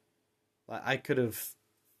 I could have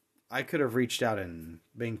reached out and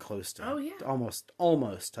been close to him. Oh yeah.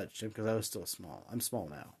 Almost touched him because I was still small. I'm small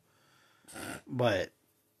now. But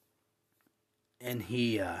and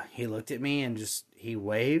he looked at me and he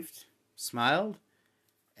waved, smiled,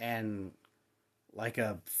 and like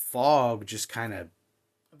a fog just kind of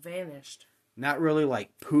vanished. Not really like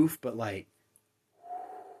poof, but like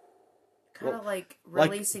kind of like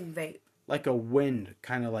releasing vape. Like a wind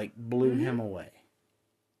kind of like blew him away.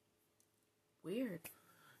 Weird.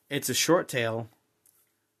 It's a short tale.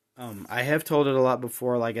 I have told it a lot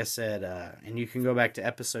before, like I said, and you can go back to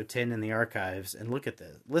episode 10 in the archives and look at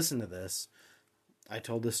this. Listen to this. I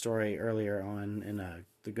told this story earlier on in the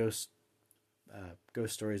Ghost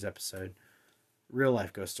Stories episode. Real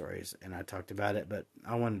life ghost stories, and I talked about it, but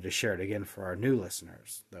I wanted to share it again for our new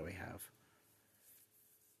listeners that we have.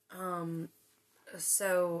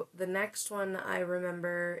 So the next one I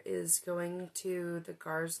remember is going to the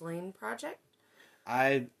Gars Lane project.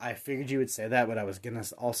 I figured you would say that, but I was gonna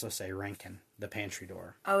also say Rankin, the pantry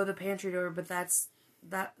door. Oh, the pantry door, but that.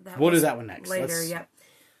 We'll do that one next. Later, yep.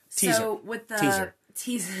 Teaser. So with the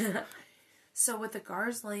teaser. So with the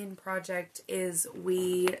Gars Lane project is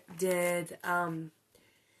we did,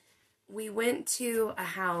 we went to a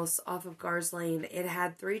house off of Gars Lane. It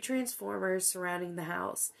had 3 transformers surrounding the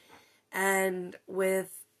house. And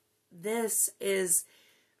with this is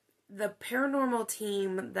the paranormal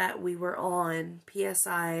team that we were on,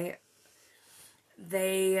 PSI,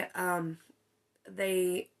 they had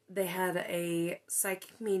a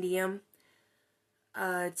psychic medium,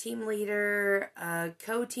 a team leader, a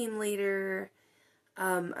co-team leader,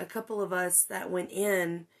 a couple of us that went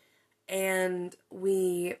in, and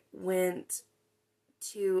we went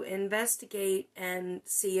to investigate and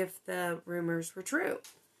see if the rumors were true.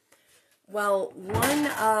 Well, one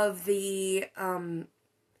of the, 2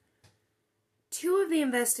 of the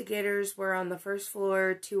investigators were on the first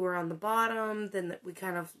floor, 2 were on the bottom, then we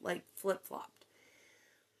kind of like flip-flopped.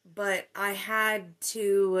 But I had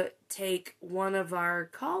to take one of our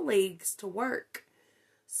colleagues to work.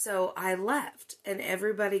 So I left, and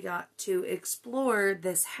everybody got to explore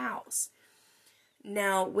this house.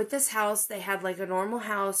 Now, with this house, they had like a normal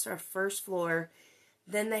house or first floor.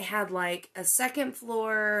 Then they had like a second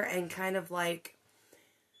floor and kind of like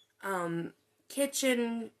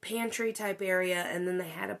kitchen, pantry type area. And then they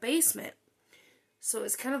had a basement. So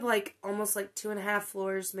it's kind of like almost like 2.5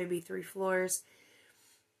 floors, maybe 3 floors.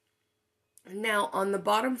 Now, on the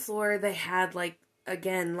bottom floor, they had like,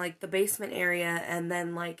 again, like the basement area and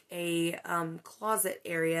then like a closet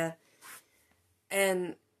area.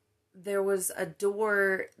 And there was a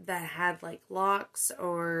door that had like locks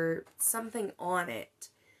or something on it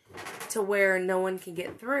to where no one can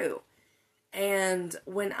get through. And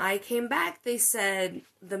when I came back, they said,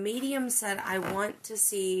 the medium said, I want to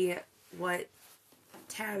see what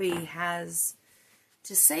Tabby has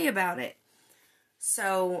to say about it.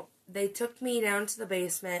 So they took me down to the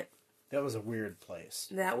basement. That was a weird place.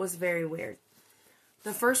 That was very weird.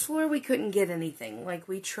 The first floor, we couldn't get anything. Like,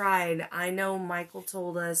 we tried. I know Michael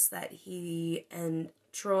told us that he and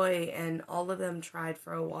Troy and all of them tried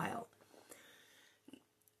for a while.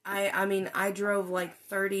 I mean, I drove like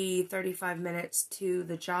 35 minutes to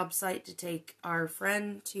the job site to take our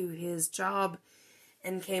friend to his job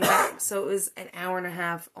and came back. So it was an hour and a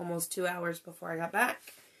half, almost 2 hours before I got back.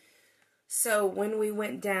 So when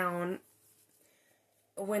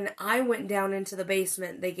I went down into the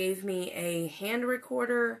basement, they gave me a hand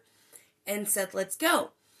recorder and said, let's go.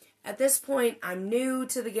 At this point, I'm new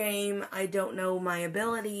to the game. I don't know my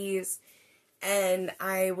abilities. And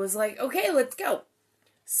I was like, okay, let's go.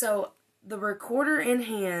 So the recorder in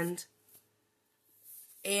hand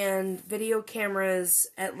and video cameras,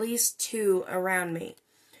 at least 2 around me.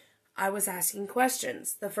 I was asking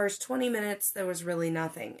questions. The first 20 minutes, there was really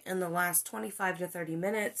nothing. In the last 25 to 30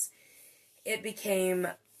 minutes, it became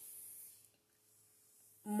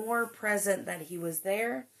more present that he was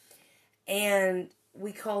there. And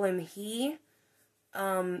we call him he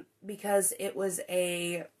because it was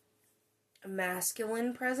a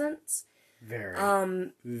masculine presence.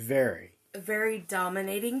 Very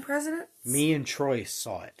dominating presence. Me and Troy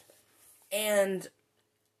saw it. And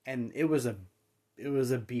it was a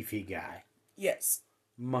beefy guy. Yes.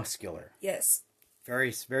 Muscular. Yes.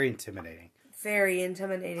 Very, very intimidating. Very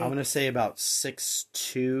intimidating. I'm going to say about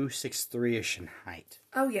 6'2", 6'3"-ish in height.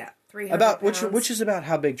 Oh, yeah. 300 pounds. Which is about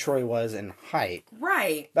how big Troy was in height.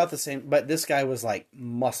 Right. About the same, but this guy was like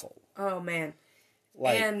muscle. Oh, man.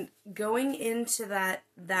 And going into that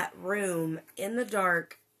room in the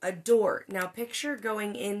dark, a door. Now picture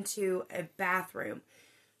going into a bathroom.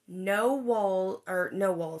 No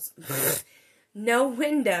walls. No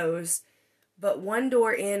windows, but one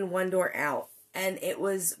door in, one door out. And it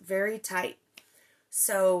was very tight.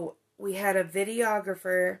 So we had a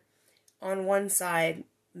videographer on one side,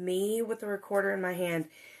 me with the recorder in my hand,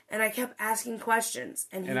 and I kept asking questions,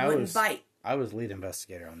 and he wouldn't bite. I was lead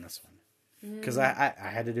investigator on this one. Because I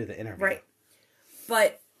had to do the interview. Right.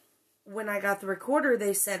 But when I got the recorder,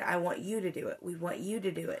 they said, I want you to do it. We want you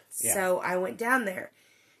to do it. Yeah. So I went down there,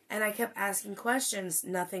 and I kept asking questions.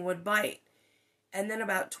 Nothing would bite. And then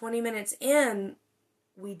about 20 minutes in,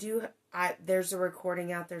 there's a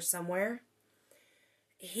recording out there somewhere.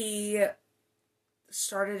 He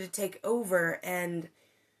started to take over and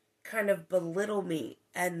kind of belittle me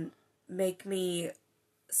and make me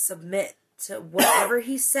submit to whatever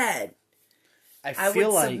he said. I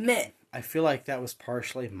would submit. I feel like that was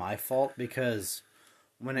partially my fault because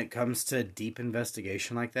when it comes to deep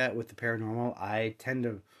investigation like that with the paranormal, I tend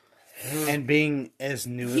to, and being as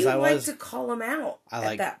new as I was, to call him out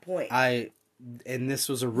at that point. And this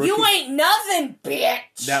was a rookie. You ain't nothing,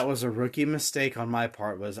 bitch! That was a rookie mistake on my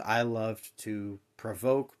part. Was I loved to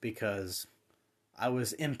provoke because I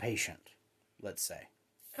was impatient, let's say.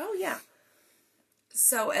 Oh, yeah.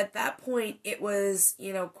 So at that point, it was,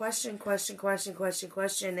 question,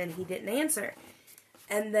 and he didn't answer.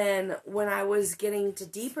 And then when I was getting to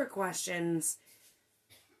deeper questions,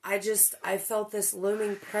 I felt this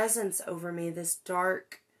looming presence over me, this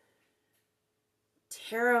dark,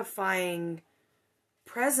 terrifying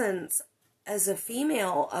presence as a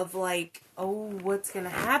female of like, oh, what's going to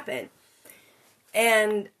happen?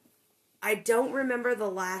 And I don't remember the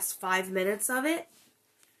last 5 minutes of it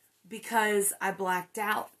because I blacked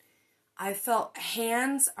out. I felt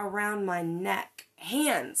hands around my neck.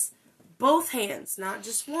 Hands. Both hands, not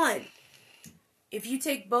just one. If you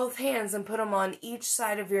take both hands and put them on each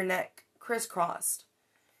side of your neck, crisscrossed,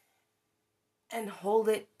 and hold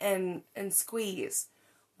it and squeeze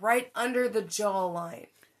right under the jawline.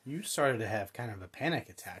 You started to have kind of a panic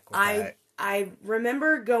attack with that. I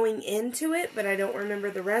remember going into it, but I don't remember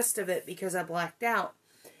the rest of it because I blacked out.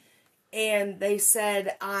 And they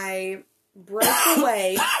said I broke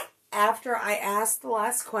away after I asked the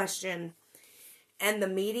last question. And the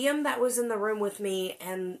medium that was in the room with me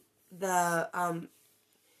and the,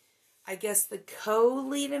 I guess the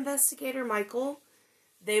co-lead investigator, Michael,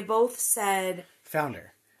 they both said...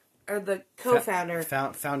 Founder. Or the co-founder.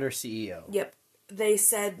 Founder CEO. Yep. They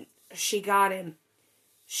said, she got him.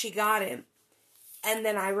 She got him. And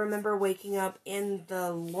then I remember waking up in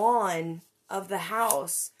the lawn of the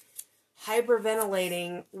house,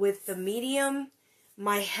 hyperventilating with the medium.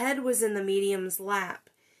 My head was in the medium's lap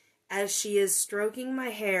as she is stroking my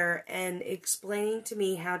hair and explaining to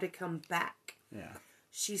me how to come back. Yeah.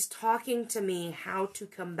 She's talking to me how to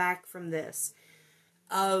come back from this.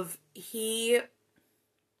 He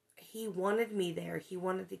wanted me there. He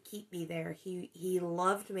wanted to keep me there. He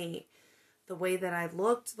loved me. The way that I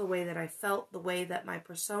looked, the way that I felt, the way that my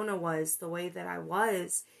persona was, the way that I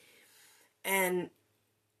was. And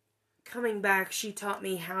coming back, she taught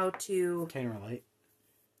me how to... Can relate.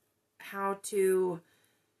 How to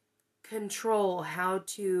control, how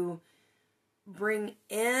to bring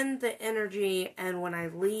in the energy, and when I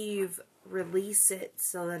leave, release it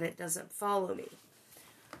so that it doesn't follow me.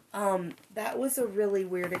 That was a really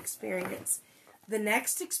weird experience. The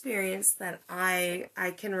next experience that I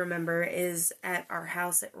can remember is at our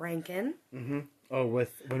house at Rankin. Mm-hmm. Oh,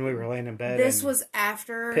 when we were laying in bed. This was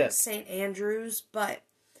after Pip. St. Andrews, but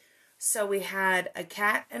so we had a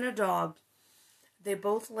cat and a dog. They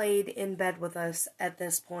both laid in bed with us at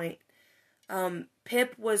this point.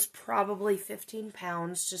 Pip was probably 15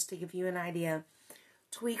 pounds, just to give you an idea.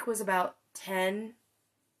 Tweak was about 10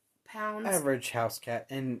 pounds. Average house cat.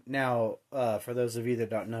 And now, for those of you that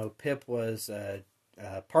don't know, Pip was a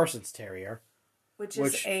Parsons Terrier. Which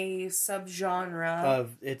is a subgenre.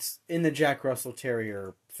 It's in the Jack Russell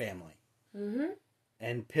Terrier family. Mm-hmm.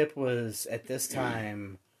 And Pip was, at this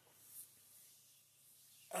time,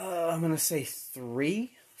 I'm going to say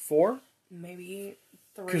 3, 4? Maybe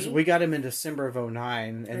 3. Because we got him in December of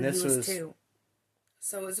 2009, and this he was was 2.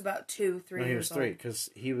 So it was about 2, 3 no, years he was 3, old. because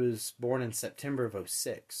he was born in September of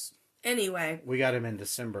 2006. Anyway. We got him in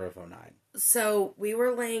December of 2009. So we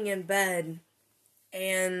were laying in bed,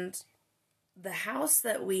 and the house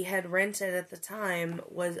that we had rented at the time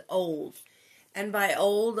was old. And by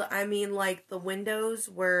old, I mean like the windows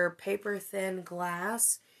were paper thin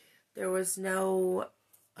glass. There was no...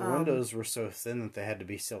 The windows were so thin that they had to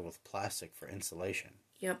be sealed with plastic for insulation.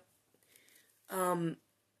 Yep.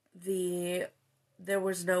 There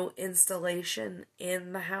was no installation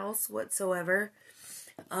in the house whatsoever.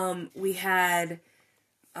 We had,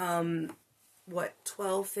 12,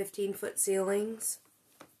 15-foot ceilings?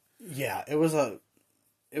 Yeah, it was a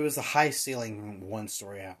high ceiling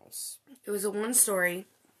 1-story house. It was a 1-story.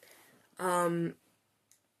 There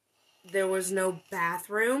was no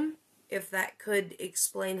bathroom, if that could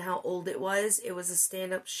explain how old it was. It was a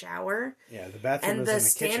stand-up shower. Yeah, the bathroom was in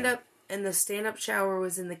the kitchen. And the stand-up shower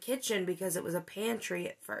was in the kitchen because it was a pantry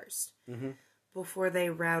at first. Mm-hmm. Before they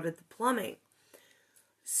routed the plumbing.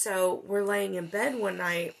 So, we're laying in bed one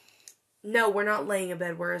night. No, we're not laying in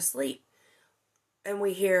bed. We're asleep. And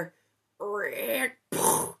we hear...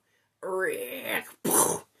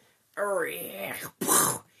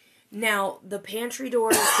 Now, the pantry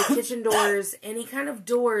doors, the kitchen doors, any kind of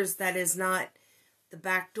doors that is not the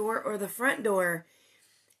back door or the front door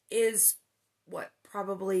is,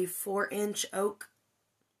 probably 4-inch oak?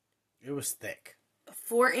 It was thick.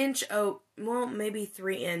 4-inch oak, well, maybe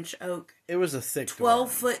 3-inch oak. It was a thick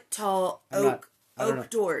 12-foot tall oak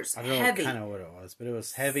doors. I don't heavy. know kind of what it was, but it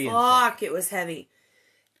was heavy and thick. It was heavy.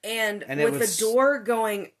 And with the door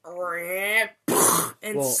going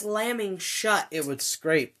and slamming shut. It would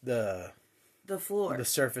scrape the floor. The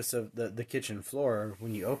surface of the kitchen floor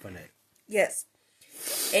when you open it. Yes.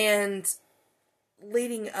 And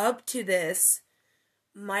leading up to this,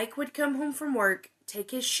 Mike would come home from work,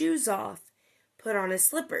 take his shoes off, put on his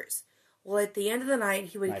slippers. Well, at the end of the night,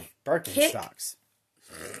 he would Birkenstocks.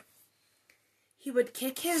 He would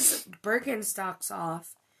kick his Birkenstocks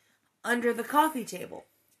off under the coffee table.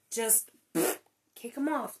 Just kick them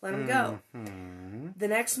off, let them go. Mm-hmm. The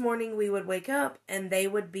next morning, we would wake up, and they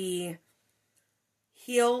would be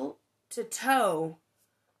heel to toe,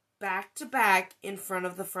 back to back, in front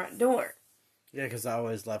of the front door. Yeah, because I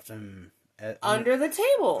always left him under the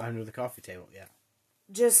table. Under the coffee table, yeah.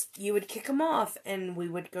 Just, you would kick them off, and we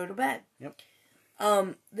would go to bed. Yep.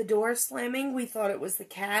 The door slamming, we thought it was the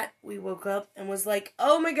cat. We woke up and was like,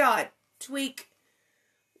 oh my god, Tweak,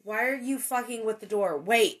 why are you fucking with the door?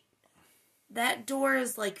 Wait, that door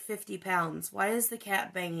is like 50 pounds. Why is the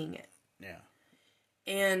cat banging it? Yeah.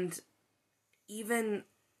 And even...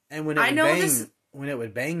 And when it would bang, when it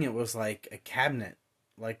would bang, it was like a cabinet.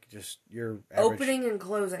 Like just your average opening and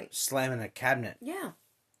closing. slamming a cabinet. Yeah.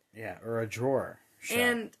 Yeah, or a drawer. Shut.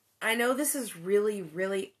 And I know this is really,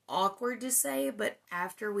 really awkward to say, but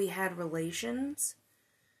after we had relations,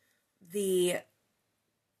 the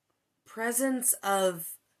presence of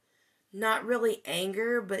not really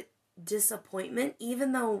anger, but disappointment,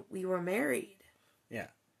 even though we were married. Yeah.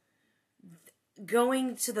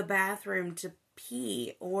 Going to the bathroom to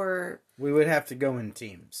pee or... We would have to go in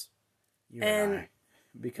teams. You and I.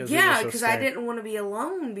 Because I didn't want to be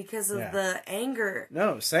alone because of the anger.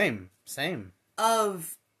 No, same.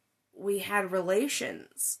 Of we had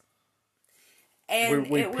relations. And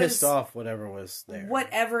we pissed off whatever was there.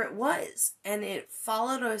 Whatever it was. And it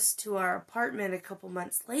followed us to our apartment a couple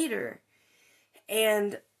months later.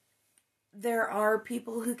 And there are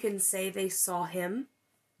people who can say they saw him.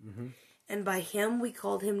 Mm-hmm. And by him, we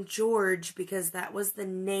called him George because that was the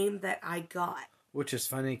name that I got. Which is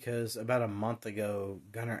funny because about a month ago,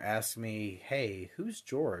 Gunnar asked me, "Hey, who's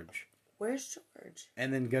George?" Where's George?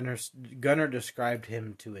 And then Gunnar described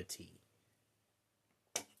him to a T.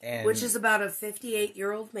 Which is about a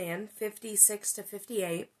 58-year-old man, 56 to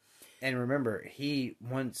 58. And remember,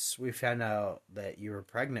 once we found out that you were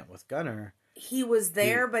pregnant with Gunnar... He was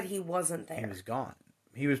there, but he wasn't there. He was gone.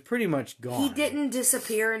 He was pretty much gone. He didn't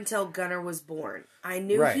disappear until Gunnar was born. I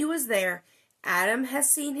knew he was there. Adam has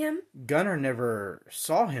seen him. Gunnar never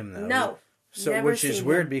saw him, though. No. Which is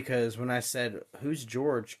weird because when I said, "Who's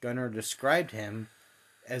George?" Gunnar described him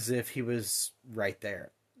as if he was right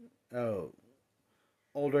there. Oh,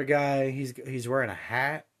 older guy. He's wearing a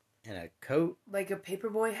hat and a coat. Like a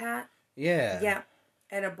paperboy hat? Yeah. Yeah.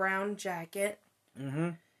 And a brown jacket. Mm-hmm.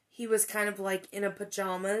 He was kind of like in a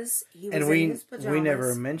pajamas. He was in his pajamas. We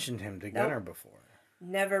never mentioned him to Gunnar before.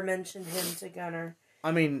 Never mentioned him to Gunnar.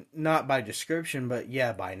 I mean, not by description, but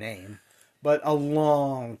by name. But a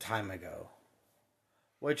long time ago.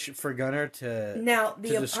 Which, for Gunnar to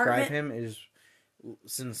describe him is,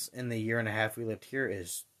 since in the year and a half we lived here,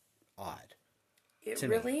 is odd. It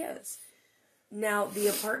really is. Now, the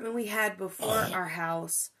apartment we had before our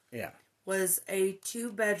house was a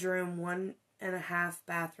 2-bedroom, 1.5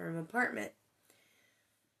 bathroom apartment.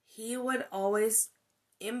 He would always,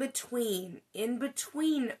 in between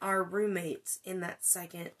our roommates in that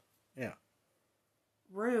second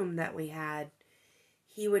room that we had,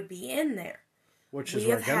 he would be in there. Which is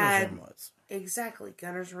where Gunnar's room was. Exactly.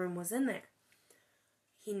 Gunnar's room was in there.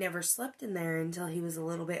 He never slept in there until he was a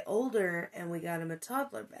little bit older and we got him a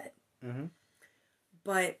toddler bed. Mm-hmm.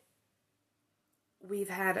 But we've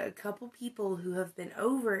had a couple people who have been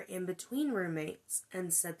over in between roommates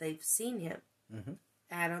and said they've seen him. Mm-hmm.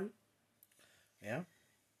 Adam. Yeah.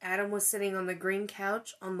 Adam was sitting on the green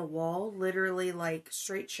couch on the wall, literally like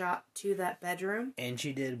straight shot to that bedroom.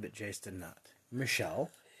 Angie did, but Jace did not. Michelle.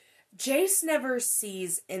 Jace never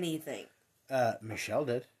sees anything. Michelle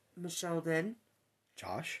did. Michelle did.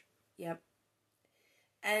 Josh. Yep.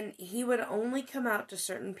 And he would only come out to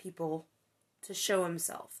certain people to show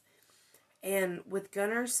himself. And with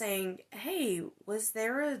Gunnar saying, "Hey, was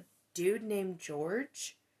there a dude named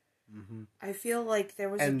George?" Mm-hmm. I feel like there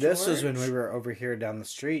was a George. And this was when we were over here down the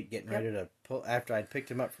street getting ready to pull, after I'd picked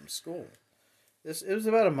him up from school. It was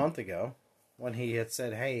about a month ago when he had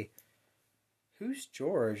said, "Hey, who's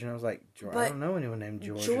George?" And I was like, "I don't know anyone named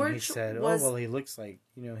George." And he said, "Oh, well, he looks like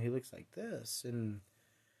this." And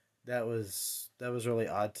that was really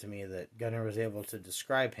odd to me that Gunnar was able to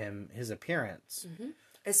describe his appearance. Mm-hmm.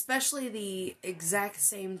 Especially the exact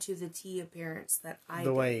same to the T appearance that I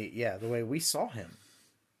the way we saw him.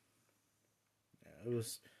 Yeah,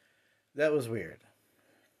 that was weird.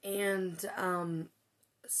 And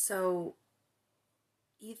so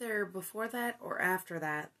either before that or after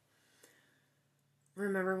that,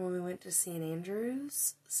 remember when we went to St.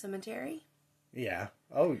 Andrew's Cemetery? Yeah.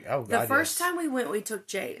 Oh God. The first time we went, we took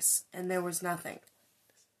Jace, and there was nothing.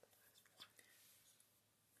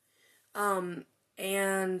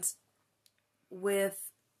 And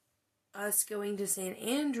with us going to St.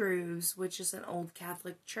 Andrew's, which is an old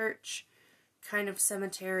Catholic church kind of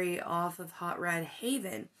cemetery off of Hot Rod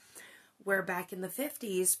Haven, where back in the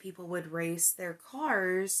 50s, people would race their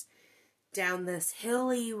cars down this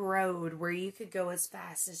hilly road where you could go as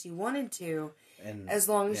fast as you wanted to, and as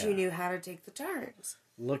long as you knew how to take the turns.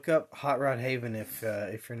 Look up Hot Rod Haven if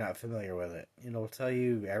you're not familiar with it. It'll tell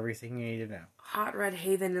you everything you need to know. Hot Rod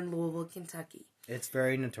Haven in Louisville, Kentucky. It's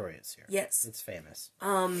very notorious here. Yes. It's famous.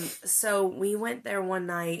 So we went there one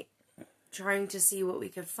night trying to see what we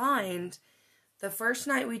could find. The first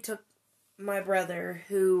night we took my brother,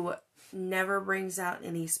 who never brings out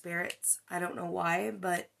any spirits. I don't know why,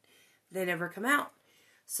 but they never come out.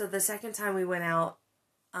 So the second time we went out,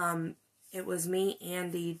 it was me,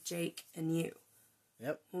 Andy, Jake, and you.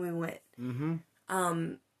 Yep. When we went. Mm-hmm.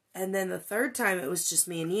 And then the third time it was just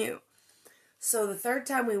me and you. So the third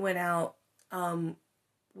time we went out,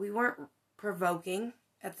 we weren't provoking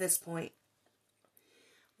at this point.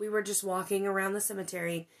 We were just walking around the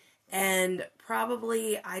cemetery, and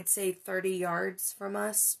probably, I'd say 30 yards from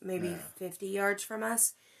us, maybe 50 yards from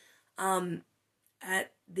us,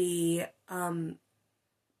 at the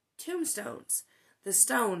tombstones, the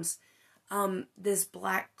stones, this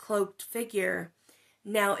black cloaked figure.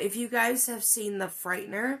 Now, if you guys have seen The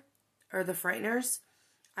Frightener, or The Frighteners,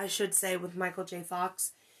 I should say, with Michael J.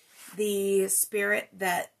 Fox, the spirit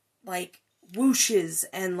that, like, whooshes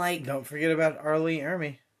and, like... Don't forget about Arlie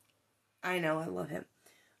Ermy. I know, I love him.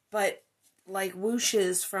 But, like,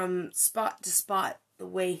 whooshes from spot to spot, the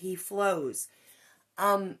way he flows.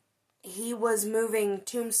 He was moving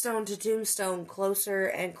tombstone to tombstone closer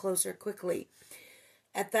and closer quickly.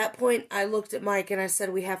 At that point, I looked at Mike and I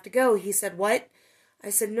said, we have to go. He said, what? I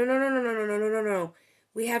said, no.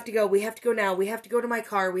 We have to go. We have to go now. We have to go to my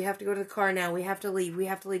car. We have to go to the car now. We have to leave. We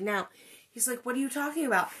have to leave now. He's like, what are you talking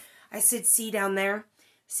about? I said, see down there?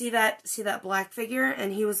 See that black figure?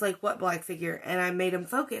 And he was like, what black figure? And I made him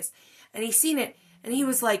focus. And he seen it. And he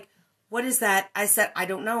was like, what is that? I said, I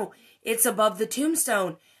don't know. It's above the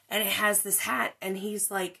tombstone. And it has this hat. And he's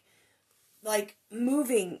like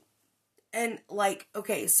moving. And like,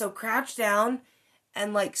 okay, so crouch down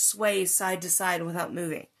and like sway side to side without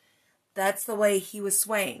moving. That's the way he was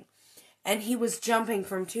swaying. And he was jumping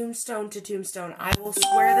from tombstone to tombstone. I will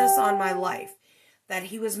swear this on my life. That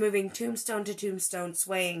he was moving tombstone to tombstone,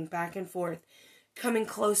 swaying back and forth. Coming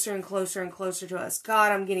closer and closer and closer to us.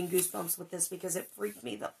 God, I'm getting goosebumps with this because it freaked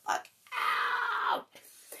me the fuck out.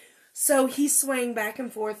 So he's swaying back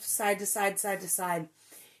and forth, side to side, side to side.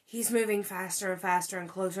 He's moving faster and faster and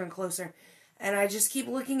closer and closer. And I just keep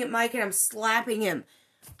looking at Mike and I'm slapping him.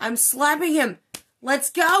 Let's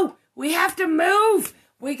go. We have to move.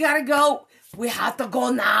 We gotta go. We have to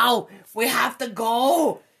go now. We have to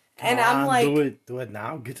go. And I'm like... Do it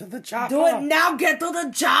now. Get to the chopper. Do it now. Get to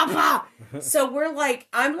the chopper. So we're like...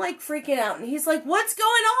 I'm like freaking out. And he's like, what's going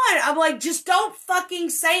on? I'm like, just don't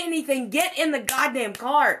fucking say anything. Get in the goddamn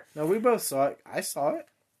car. No, we both saw it. I saw it.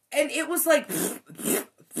 And it was like...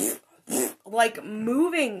 like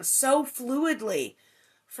moving so fluidly.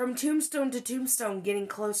 From tombstone to tombstone. Getting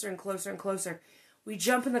closer and closer and closer. We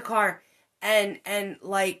jump in the car. And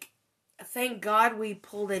like... Thank God we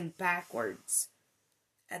pulled in backwards.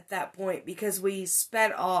 At that point, because we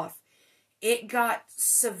sped off. It got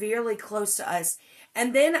severely close to us.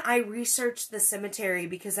 And then I researched the cemetery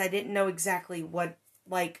because I didn't know exactly what,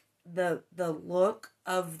 like, the look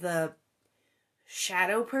of the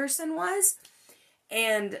shadow person was.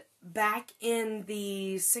 And back in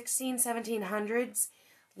the 1700s,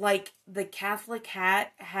 like, the Catholic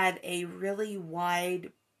hat had a really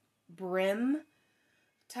wide brim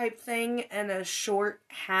type thing and a short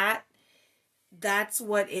hat. That's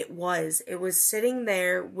what it was. It was sitting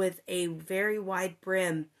there with a very wide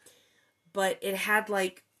brim, but it had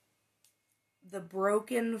like the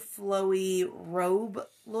broken, flowy robe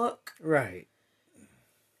look. Right.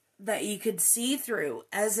 That you could see through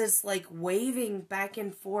as it's like waving back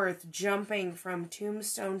and forth, jumping from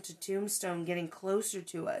tombstone to tombstone, getting closer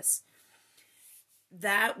to us.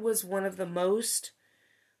 That was one of the most...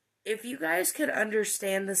 If you guys could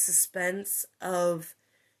understand the suspense of...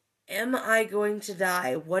 Am I going to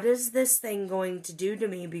die? What is this thing going to do to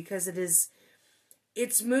me? Because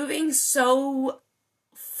it's moving so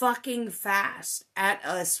fucking fast at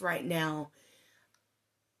us right now.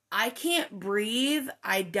 I can't breathe.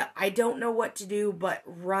 I don't know what to do but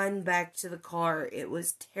run back to the car. It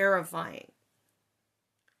was terrifying.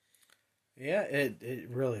 Yeah, it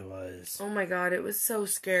really was. Oh my God, it was so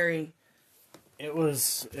scary. It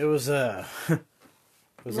was a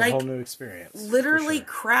whole new experience. Literally sure.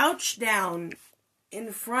 Crouch down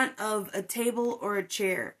in front of a table or a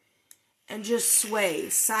chair and just sway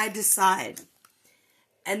side to side.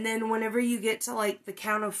 And then whenever you get to like the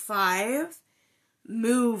count of 5,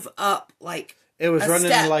 move up like it was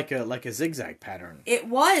running step. like a zigzag pattern. It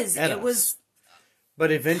was. It was.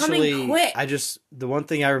 But eventually, quick. The one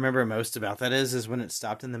thing I remember most about that is when it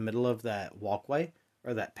stopped in the middle of that walkway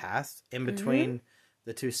or that path in between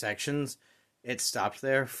the two sections. It stopped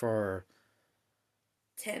there for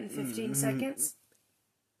 10, 15 seconds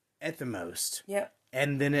at the most. Yep.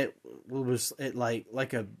 And then it was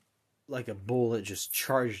like a bull. It just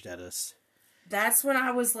charged at us. That's when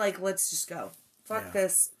I was like, let's just go. Fuck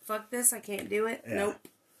this. Fuck this. I can't do it. Yeah.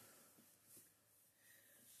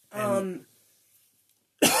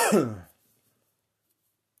 Nope.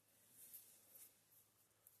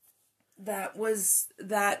 that was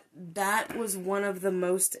one of the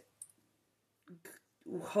most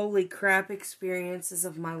holy crap experiences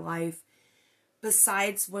of my life,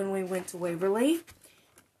 besides when we went to Waverly.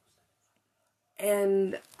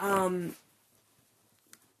 And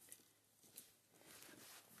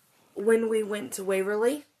when we went to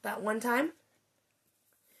Waverly that one time,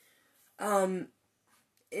 in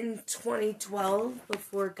 2012,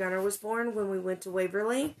 before Gunnar was born, when we went to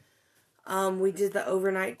Waverly, we did the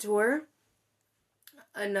overnight tour.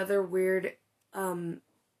 Another weird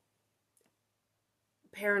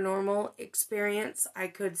paranormal experience, I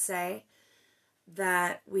could say,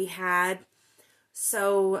 that we had.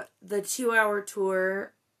 So the 2-hour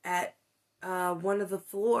tour at one of the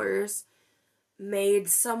floors made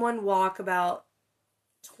someone walk about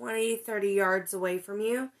 20-30 yards away from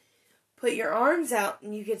you, put your arms out,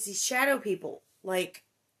 and you could see shadow people, like,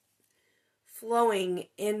 flowing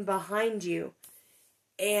in behind you.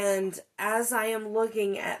 And as I am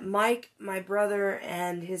looking at Mike, my brother,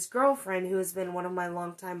 and his girlfriend, who has been one of my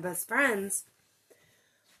longtime best friends,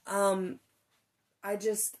 I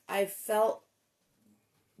felt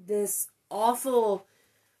this awful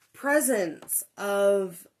presence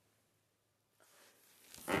of,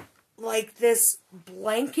 like, this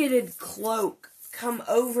blanketed cloak come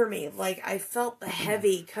over me. Like, I felt the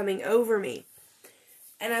heavy coming over me.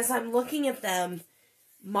 And as I'm looking at them,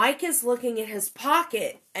 Mike is looking at his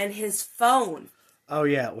pocket, and his phone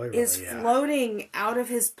is floating out of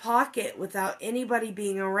his pocket without anybody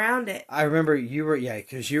being around it. I remember you were,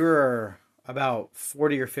 because you were about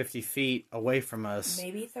 40 or 50 feet away from us.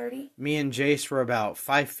 Maybe 30? Me and Jace were about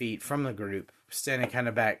 5 feet from the group, standing kind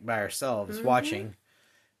of back by ourselves, watching.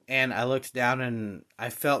 And I looked down, and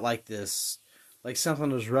I felt like this, like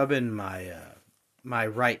something was rubbing my my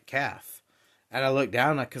right calf. And I looked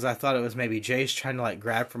down because I thought it was maybe Jace trying to, like,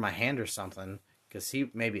 grab for my hand or something. Because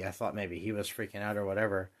I thought maybe he was freaking out or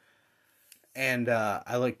whatever. And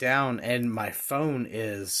I looked down, and my phone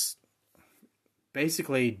is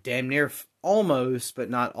basically damn near almost, but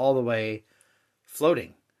not all the way,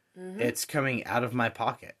 floating. It's coming out of my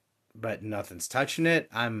pocket. But nothing's touching it.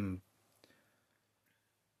 I don't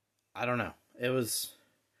know. It was,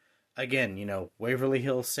 again, Waverly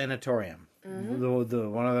Hills Sanatorium. The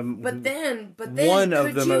one of them. But then one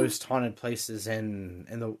of the most haunted places in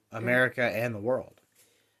the America and the world.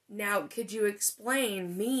 Now, could you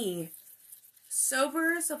explain me,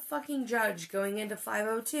 sober as a fucking judge, going into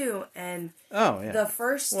 502, and the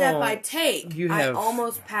first step I take, I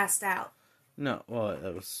almost passed out. No, well,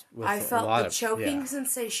 it was. I felt the choking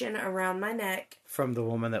sensation around my neck from the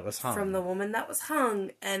woman that was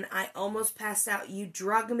hung. And I almost passed out. You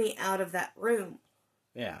drug me out of that room.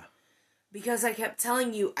 Yeah. Because I kept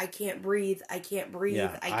telling you, I can't breathe, I can't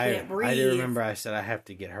breathe, I can't breathe. I do remember I said, I have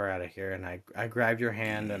to get her out of here, and I grabbed your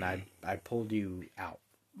hand, and I pulled you out.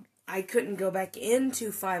 I couldn't go back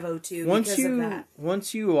into 502 because of that.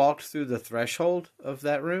 Once you walked through the threshold of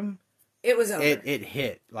that room, it was over. It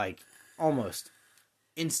hit, like, almost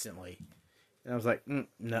instantly. And I was like,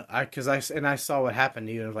 no, because I saw what happened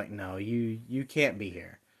to you, and I was like, no, you can't be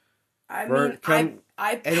here. I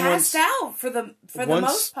passed out for the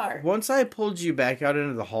most part. Once I pulled you back out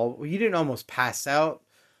into the hall, you didn't almost pass out,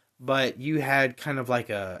 but you had kind of like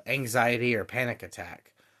a anxiety or panic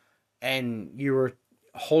attack. And you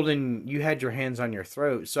had your hands on your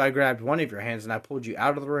throat. So I grabbed one of your hands and I pulled you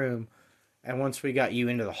out of the room. And once we got you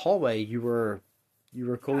into the hallway, you were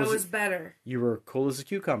cool. I was better. You were cool as a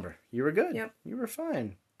cucumber. You were good. Yep. You were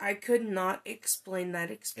fine. I could not explain that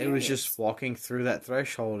experience. It was just walking through that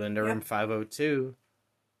threshold into room 502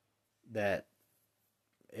 I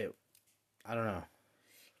don't know.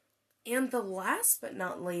 And the last but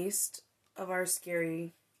not least of our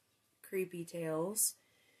scary, creepy tales.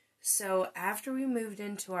 So after we moved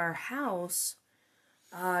into our house,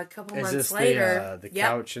 a couple months later... the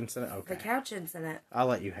couch incident? Okay. The couch incident. I'll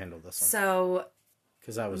let you handle this one. So,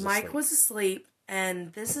 because I was Mike was asleep.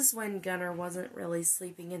 And this is when Gunnar wasn't really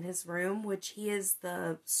sleeping in his room, which he is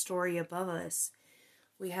the story above us.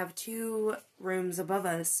 We have 2 rooms above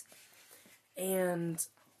us. And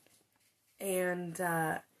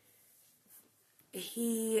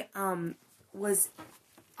he was,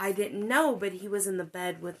 I didn't know, but he was in the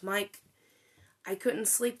bed with Mike. I couldn't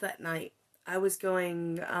sleep that night. I was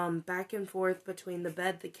going back and forth between the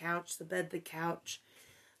bed, the couch,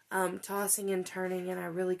 tossing and turning, and I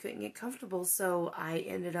really couldn't get comfortable, so I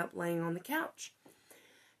ended up laying on the couch.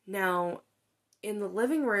 Now, in the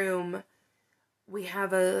living room, we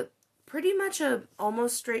have pretty much a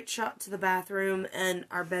almost straight shot to the bathroom, and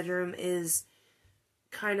our bedroom is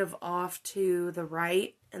kind of off to the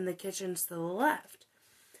right, and the kitchen's to the left.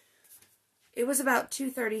 It was about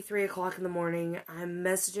 2:30, 3 o'clock in the morning. I'm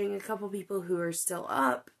messaging a couple people who are still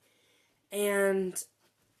up. And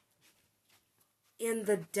in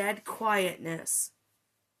the dead quietness,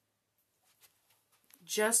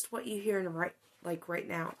 just what you hear right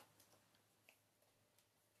now,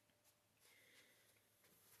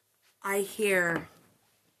 I hear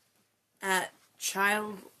at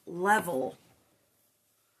child level,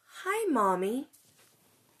 "Hi, Mommy,"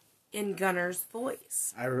 in Gunner's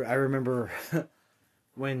voice. I remember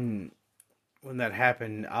when that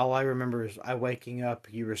happened, all I remember is I waking up,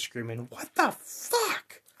 you were screaming, "What the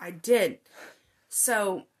fuck?" I did.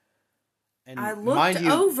 So, And I looked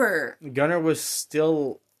over. Gunner was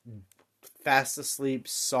still fast asleep,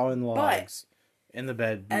 sawing logs in the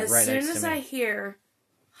bed right next to me. As soon as I hear,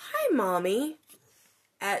 "Hi, Mommy,"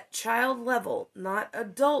 at child level, not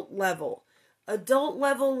adult level. Adult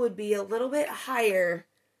level would be a little bit higher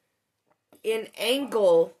in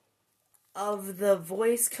angle of the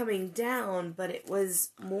voice coming down, but it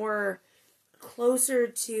was more closer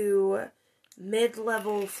to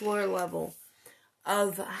mid-level, floor level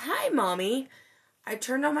of "Hi, Mommy." I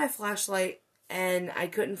turned on my flashlight and I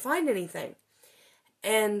couldn't find anything.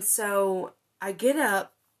 And so I get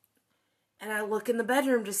up and I look in the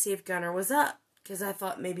bedroom to see if Gunner was up, because I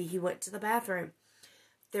thought maybe he went to the bathroom.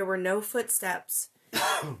 There were no footsteps.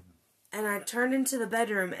 And I turned into the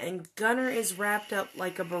bedroom and Gunner is wrapped up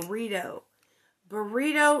like a burrito.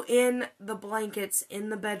 Burrito in the blankets in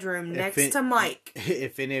the bedroom next to Mike.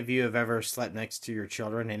 If any of you have ever slept next to your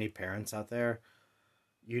children, any parents out there,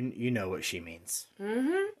 you know what she means.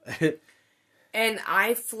 Mm-hmm. And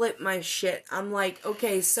I flipped my shit. I'm like,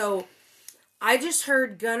 okay, so I just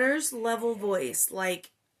heard Gunner's level voice,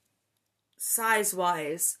 like,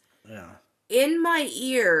 size-wise, in my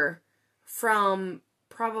ear from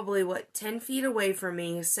probably, 10 feet away from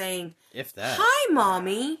me, saying, if that, "Hi,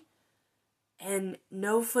 Mommy," and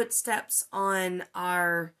no footsteps on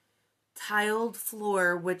our tiled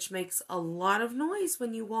floor, which makes a lot of noise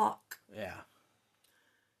when you walk. Yeah.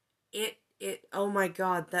 Oh my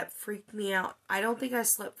God, that freaked me out. I don't think I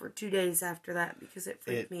slept for 2 days after that because it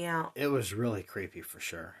freaked me out. It was really creepy for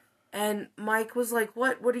sure. And Mike was like,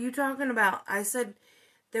 What are you talking about? I said,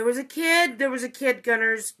 there was a kid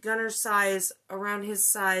Gunner's size, around his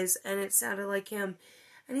size, and it sounded like him.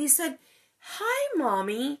 And he said, "Hi,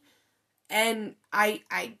 Mommy." And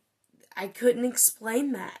I couldn't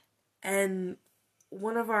explain that. And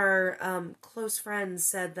one of our close friends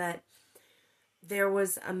said that there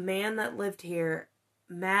was a man that lived here,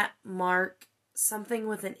 Matt, Mark, something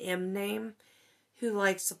with an M name, who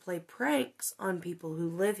likes to play pranks on people who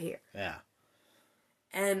live here. Yeah.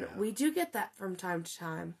 And we do get that from time to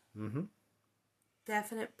time. Mm-hmm.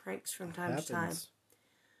 Definite pranks from time to time.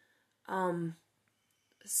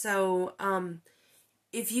 So,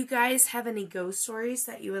 if you guys have any ghost stories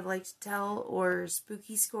that you would like to tell, or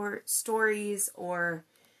spooky stories, or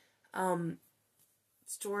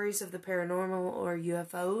stories of the paranormal or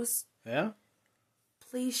UFOs,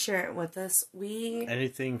 please share it with us.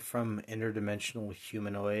 Anything from interdimensional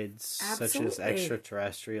humanoids, such as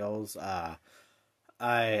extraterrestrials.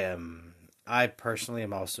 I personally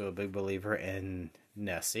am also a big believer in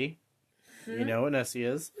Nessie. You know what Nessie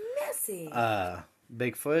is? Nessie.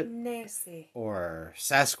 Bigfoot. Nessie. Or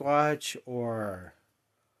Sasquatch, or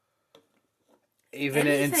even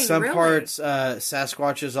anything, in some really. parts,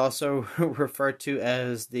 Sasquatch is also referred to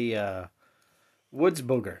as the woods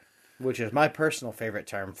booger, which is my personal favorite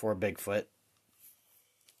term for Bigfoot.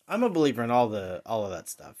 I'm a believer in all of that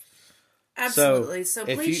stuff. Absolutely. So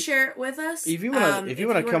please share it with us. If you want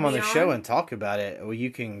to come on the show and talk about it, well, you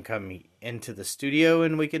can come into the studio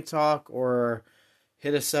and we can talk, or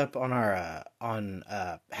hit us up on our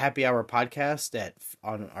Happy Hour podcast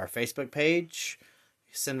on our Facebook page.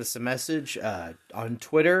 Send us a message on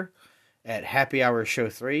Twitter at Happy Hour Show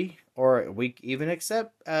 3, or we even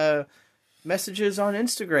accept messages on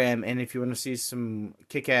Instagram. And if you want to see some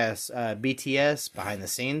kick-ass BTS behind the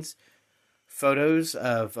scenes photos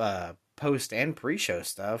of post and pre-show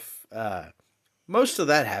stuff, most of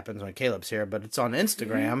that happens when Caleb's here, but it's on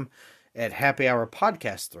Instagram at Happy Hour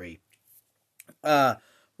Podcast 3. Want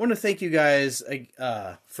to thank you guys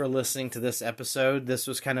for listening to this episode. This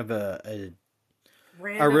was kind of a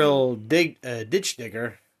real ditch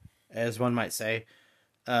digger, as one might say.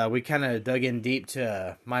 We kind of dug in deep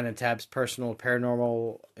to mine and Tab's personal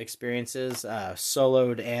paranormal experiences,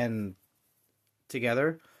 soloed and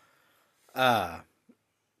together.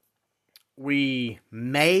 We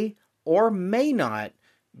may or may not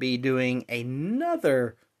be doing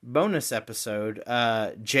another bonus episode.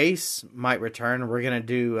 Jace might return. We're going to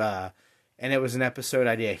do and it was an episode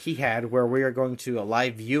idea he had where we are going to a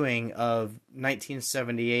live viewing of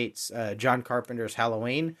 1978's John Carpenter's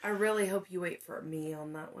Halloween. I really hope you wait for me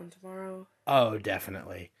on that one tomorrow. Oh,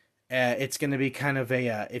 definitely. It's going to be kind of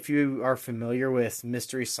a, if you are familiar with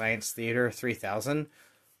Mystery Science Theater 3000,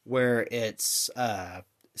 where it's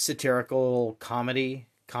satirical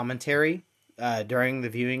commentary during the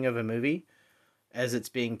viewing of a movie as it's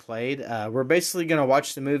being played. We're basically going to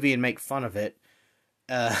watch the movie and make fun of it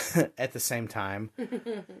at the same time.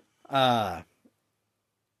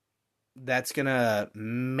 That's going to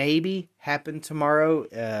maybe happen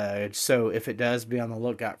tomorrow. So if it does, be on the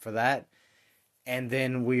lookout for that. And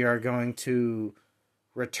then we are going to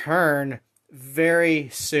return very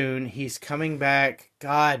soon. He's coming back.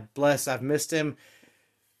 God bless, I've missed him.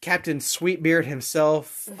 Captain Sweetbeard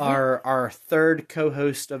himself, our third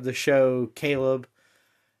co-host of the show, Caleb.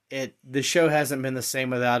 The show hasn't been the same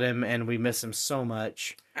without him, and we miss him so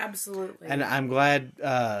much. Absolutely. And I'm glad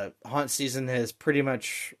haunt season has pretty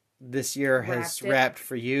much this year has wrapped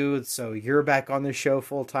for you. So you're back on the show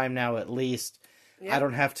full time now, at least. Yep. I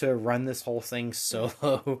don't have to run this whole thing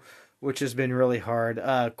solo, which has been really hard.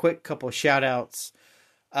 Quick couple shout outs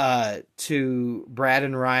to Brad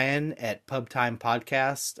and Ryan at Pub Time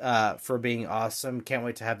Podcast for being awesome. Can't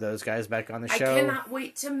wait to have those guys back on the show. I cannot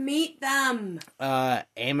wait to meet them.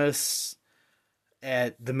 Amos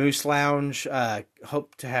at the Moose Lounge.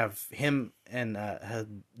 Hope to have him and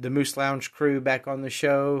the Moose Lounge crew back on the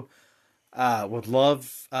show. Would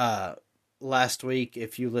love... last week,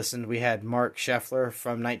 if you listened, we had Mark Scheffler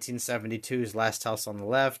from 1972's Last House on the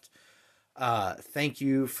Left. Thank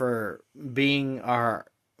you for being our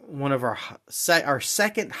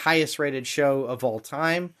second highest rated show of all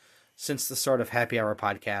time since the start of Happy Hour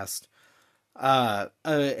Podcast.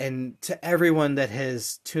 And to everyone that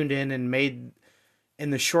has tuned in and made, in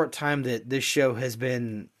the short time that this show has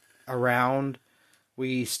been around,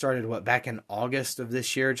 we started back in August of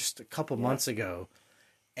this year, just a couple months ago.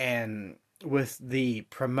 And with the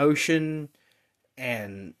promotion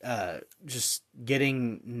and just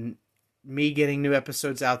getting new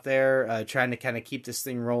episodes out there, trying to kind of keep this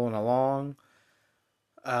thing rolling along.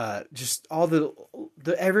 Just all the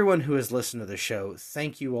everyone who has listened to the show,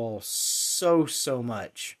 thank you all so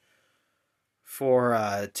much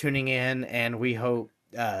for tuning in, and we hope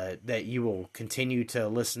that you will continue to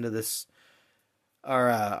listen to this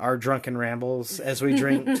our drunken rambles as we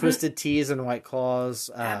drink Twisted Teas and White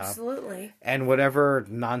Claws. Absolutely. And whatever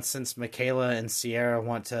nonsense Michaela and Sierra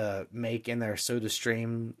want to make in their soda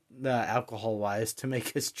stream, alcohol-wise, to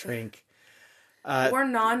make us drink. Or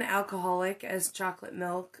non-alcoholic as chocolate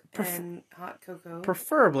milk and hot cocoa.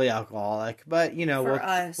 Preferably alcoholic, but,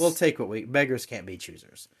 we'll take what beggars can't be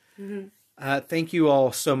choosers. Mm-hmm. Thank you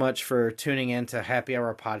all so much for tuning in to Happy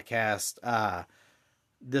Hour Podcast.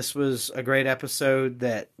 This was a great episode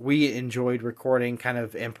that we enjoyed recording, kind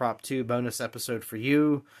of impromptu bonus episode for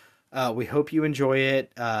you. We hope you enjoy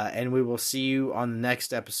it, and we will see you on the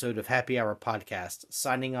next episode of Happy Hour Podcast.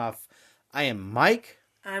 Signing off, I am Mike.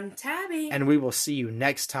 I'm Tabby. And we will see you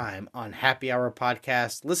next time on Happy Hour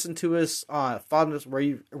Podcast. Listen to us follow us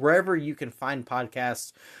wherever you can find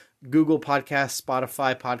podcasts. Google Podcasts,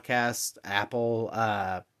 Spotify Podcasts, Apple,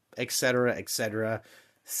 etc., etc.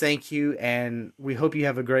 Thank you, and we hope you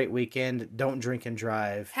have a great weekend. Don't drink and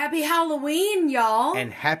drive. Happy Halloween, y'all.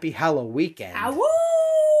 And happy Halloween. Ow!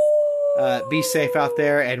 Be safe out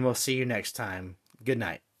there, and we'll see you next time. Good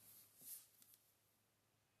night.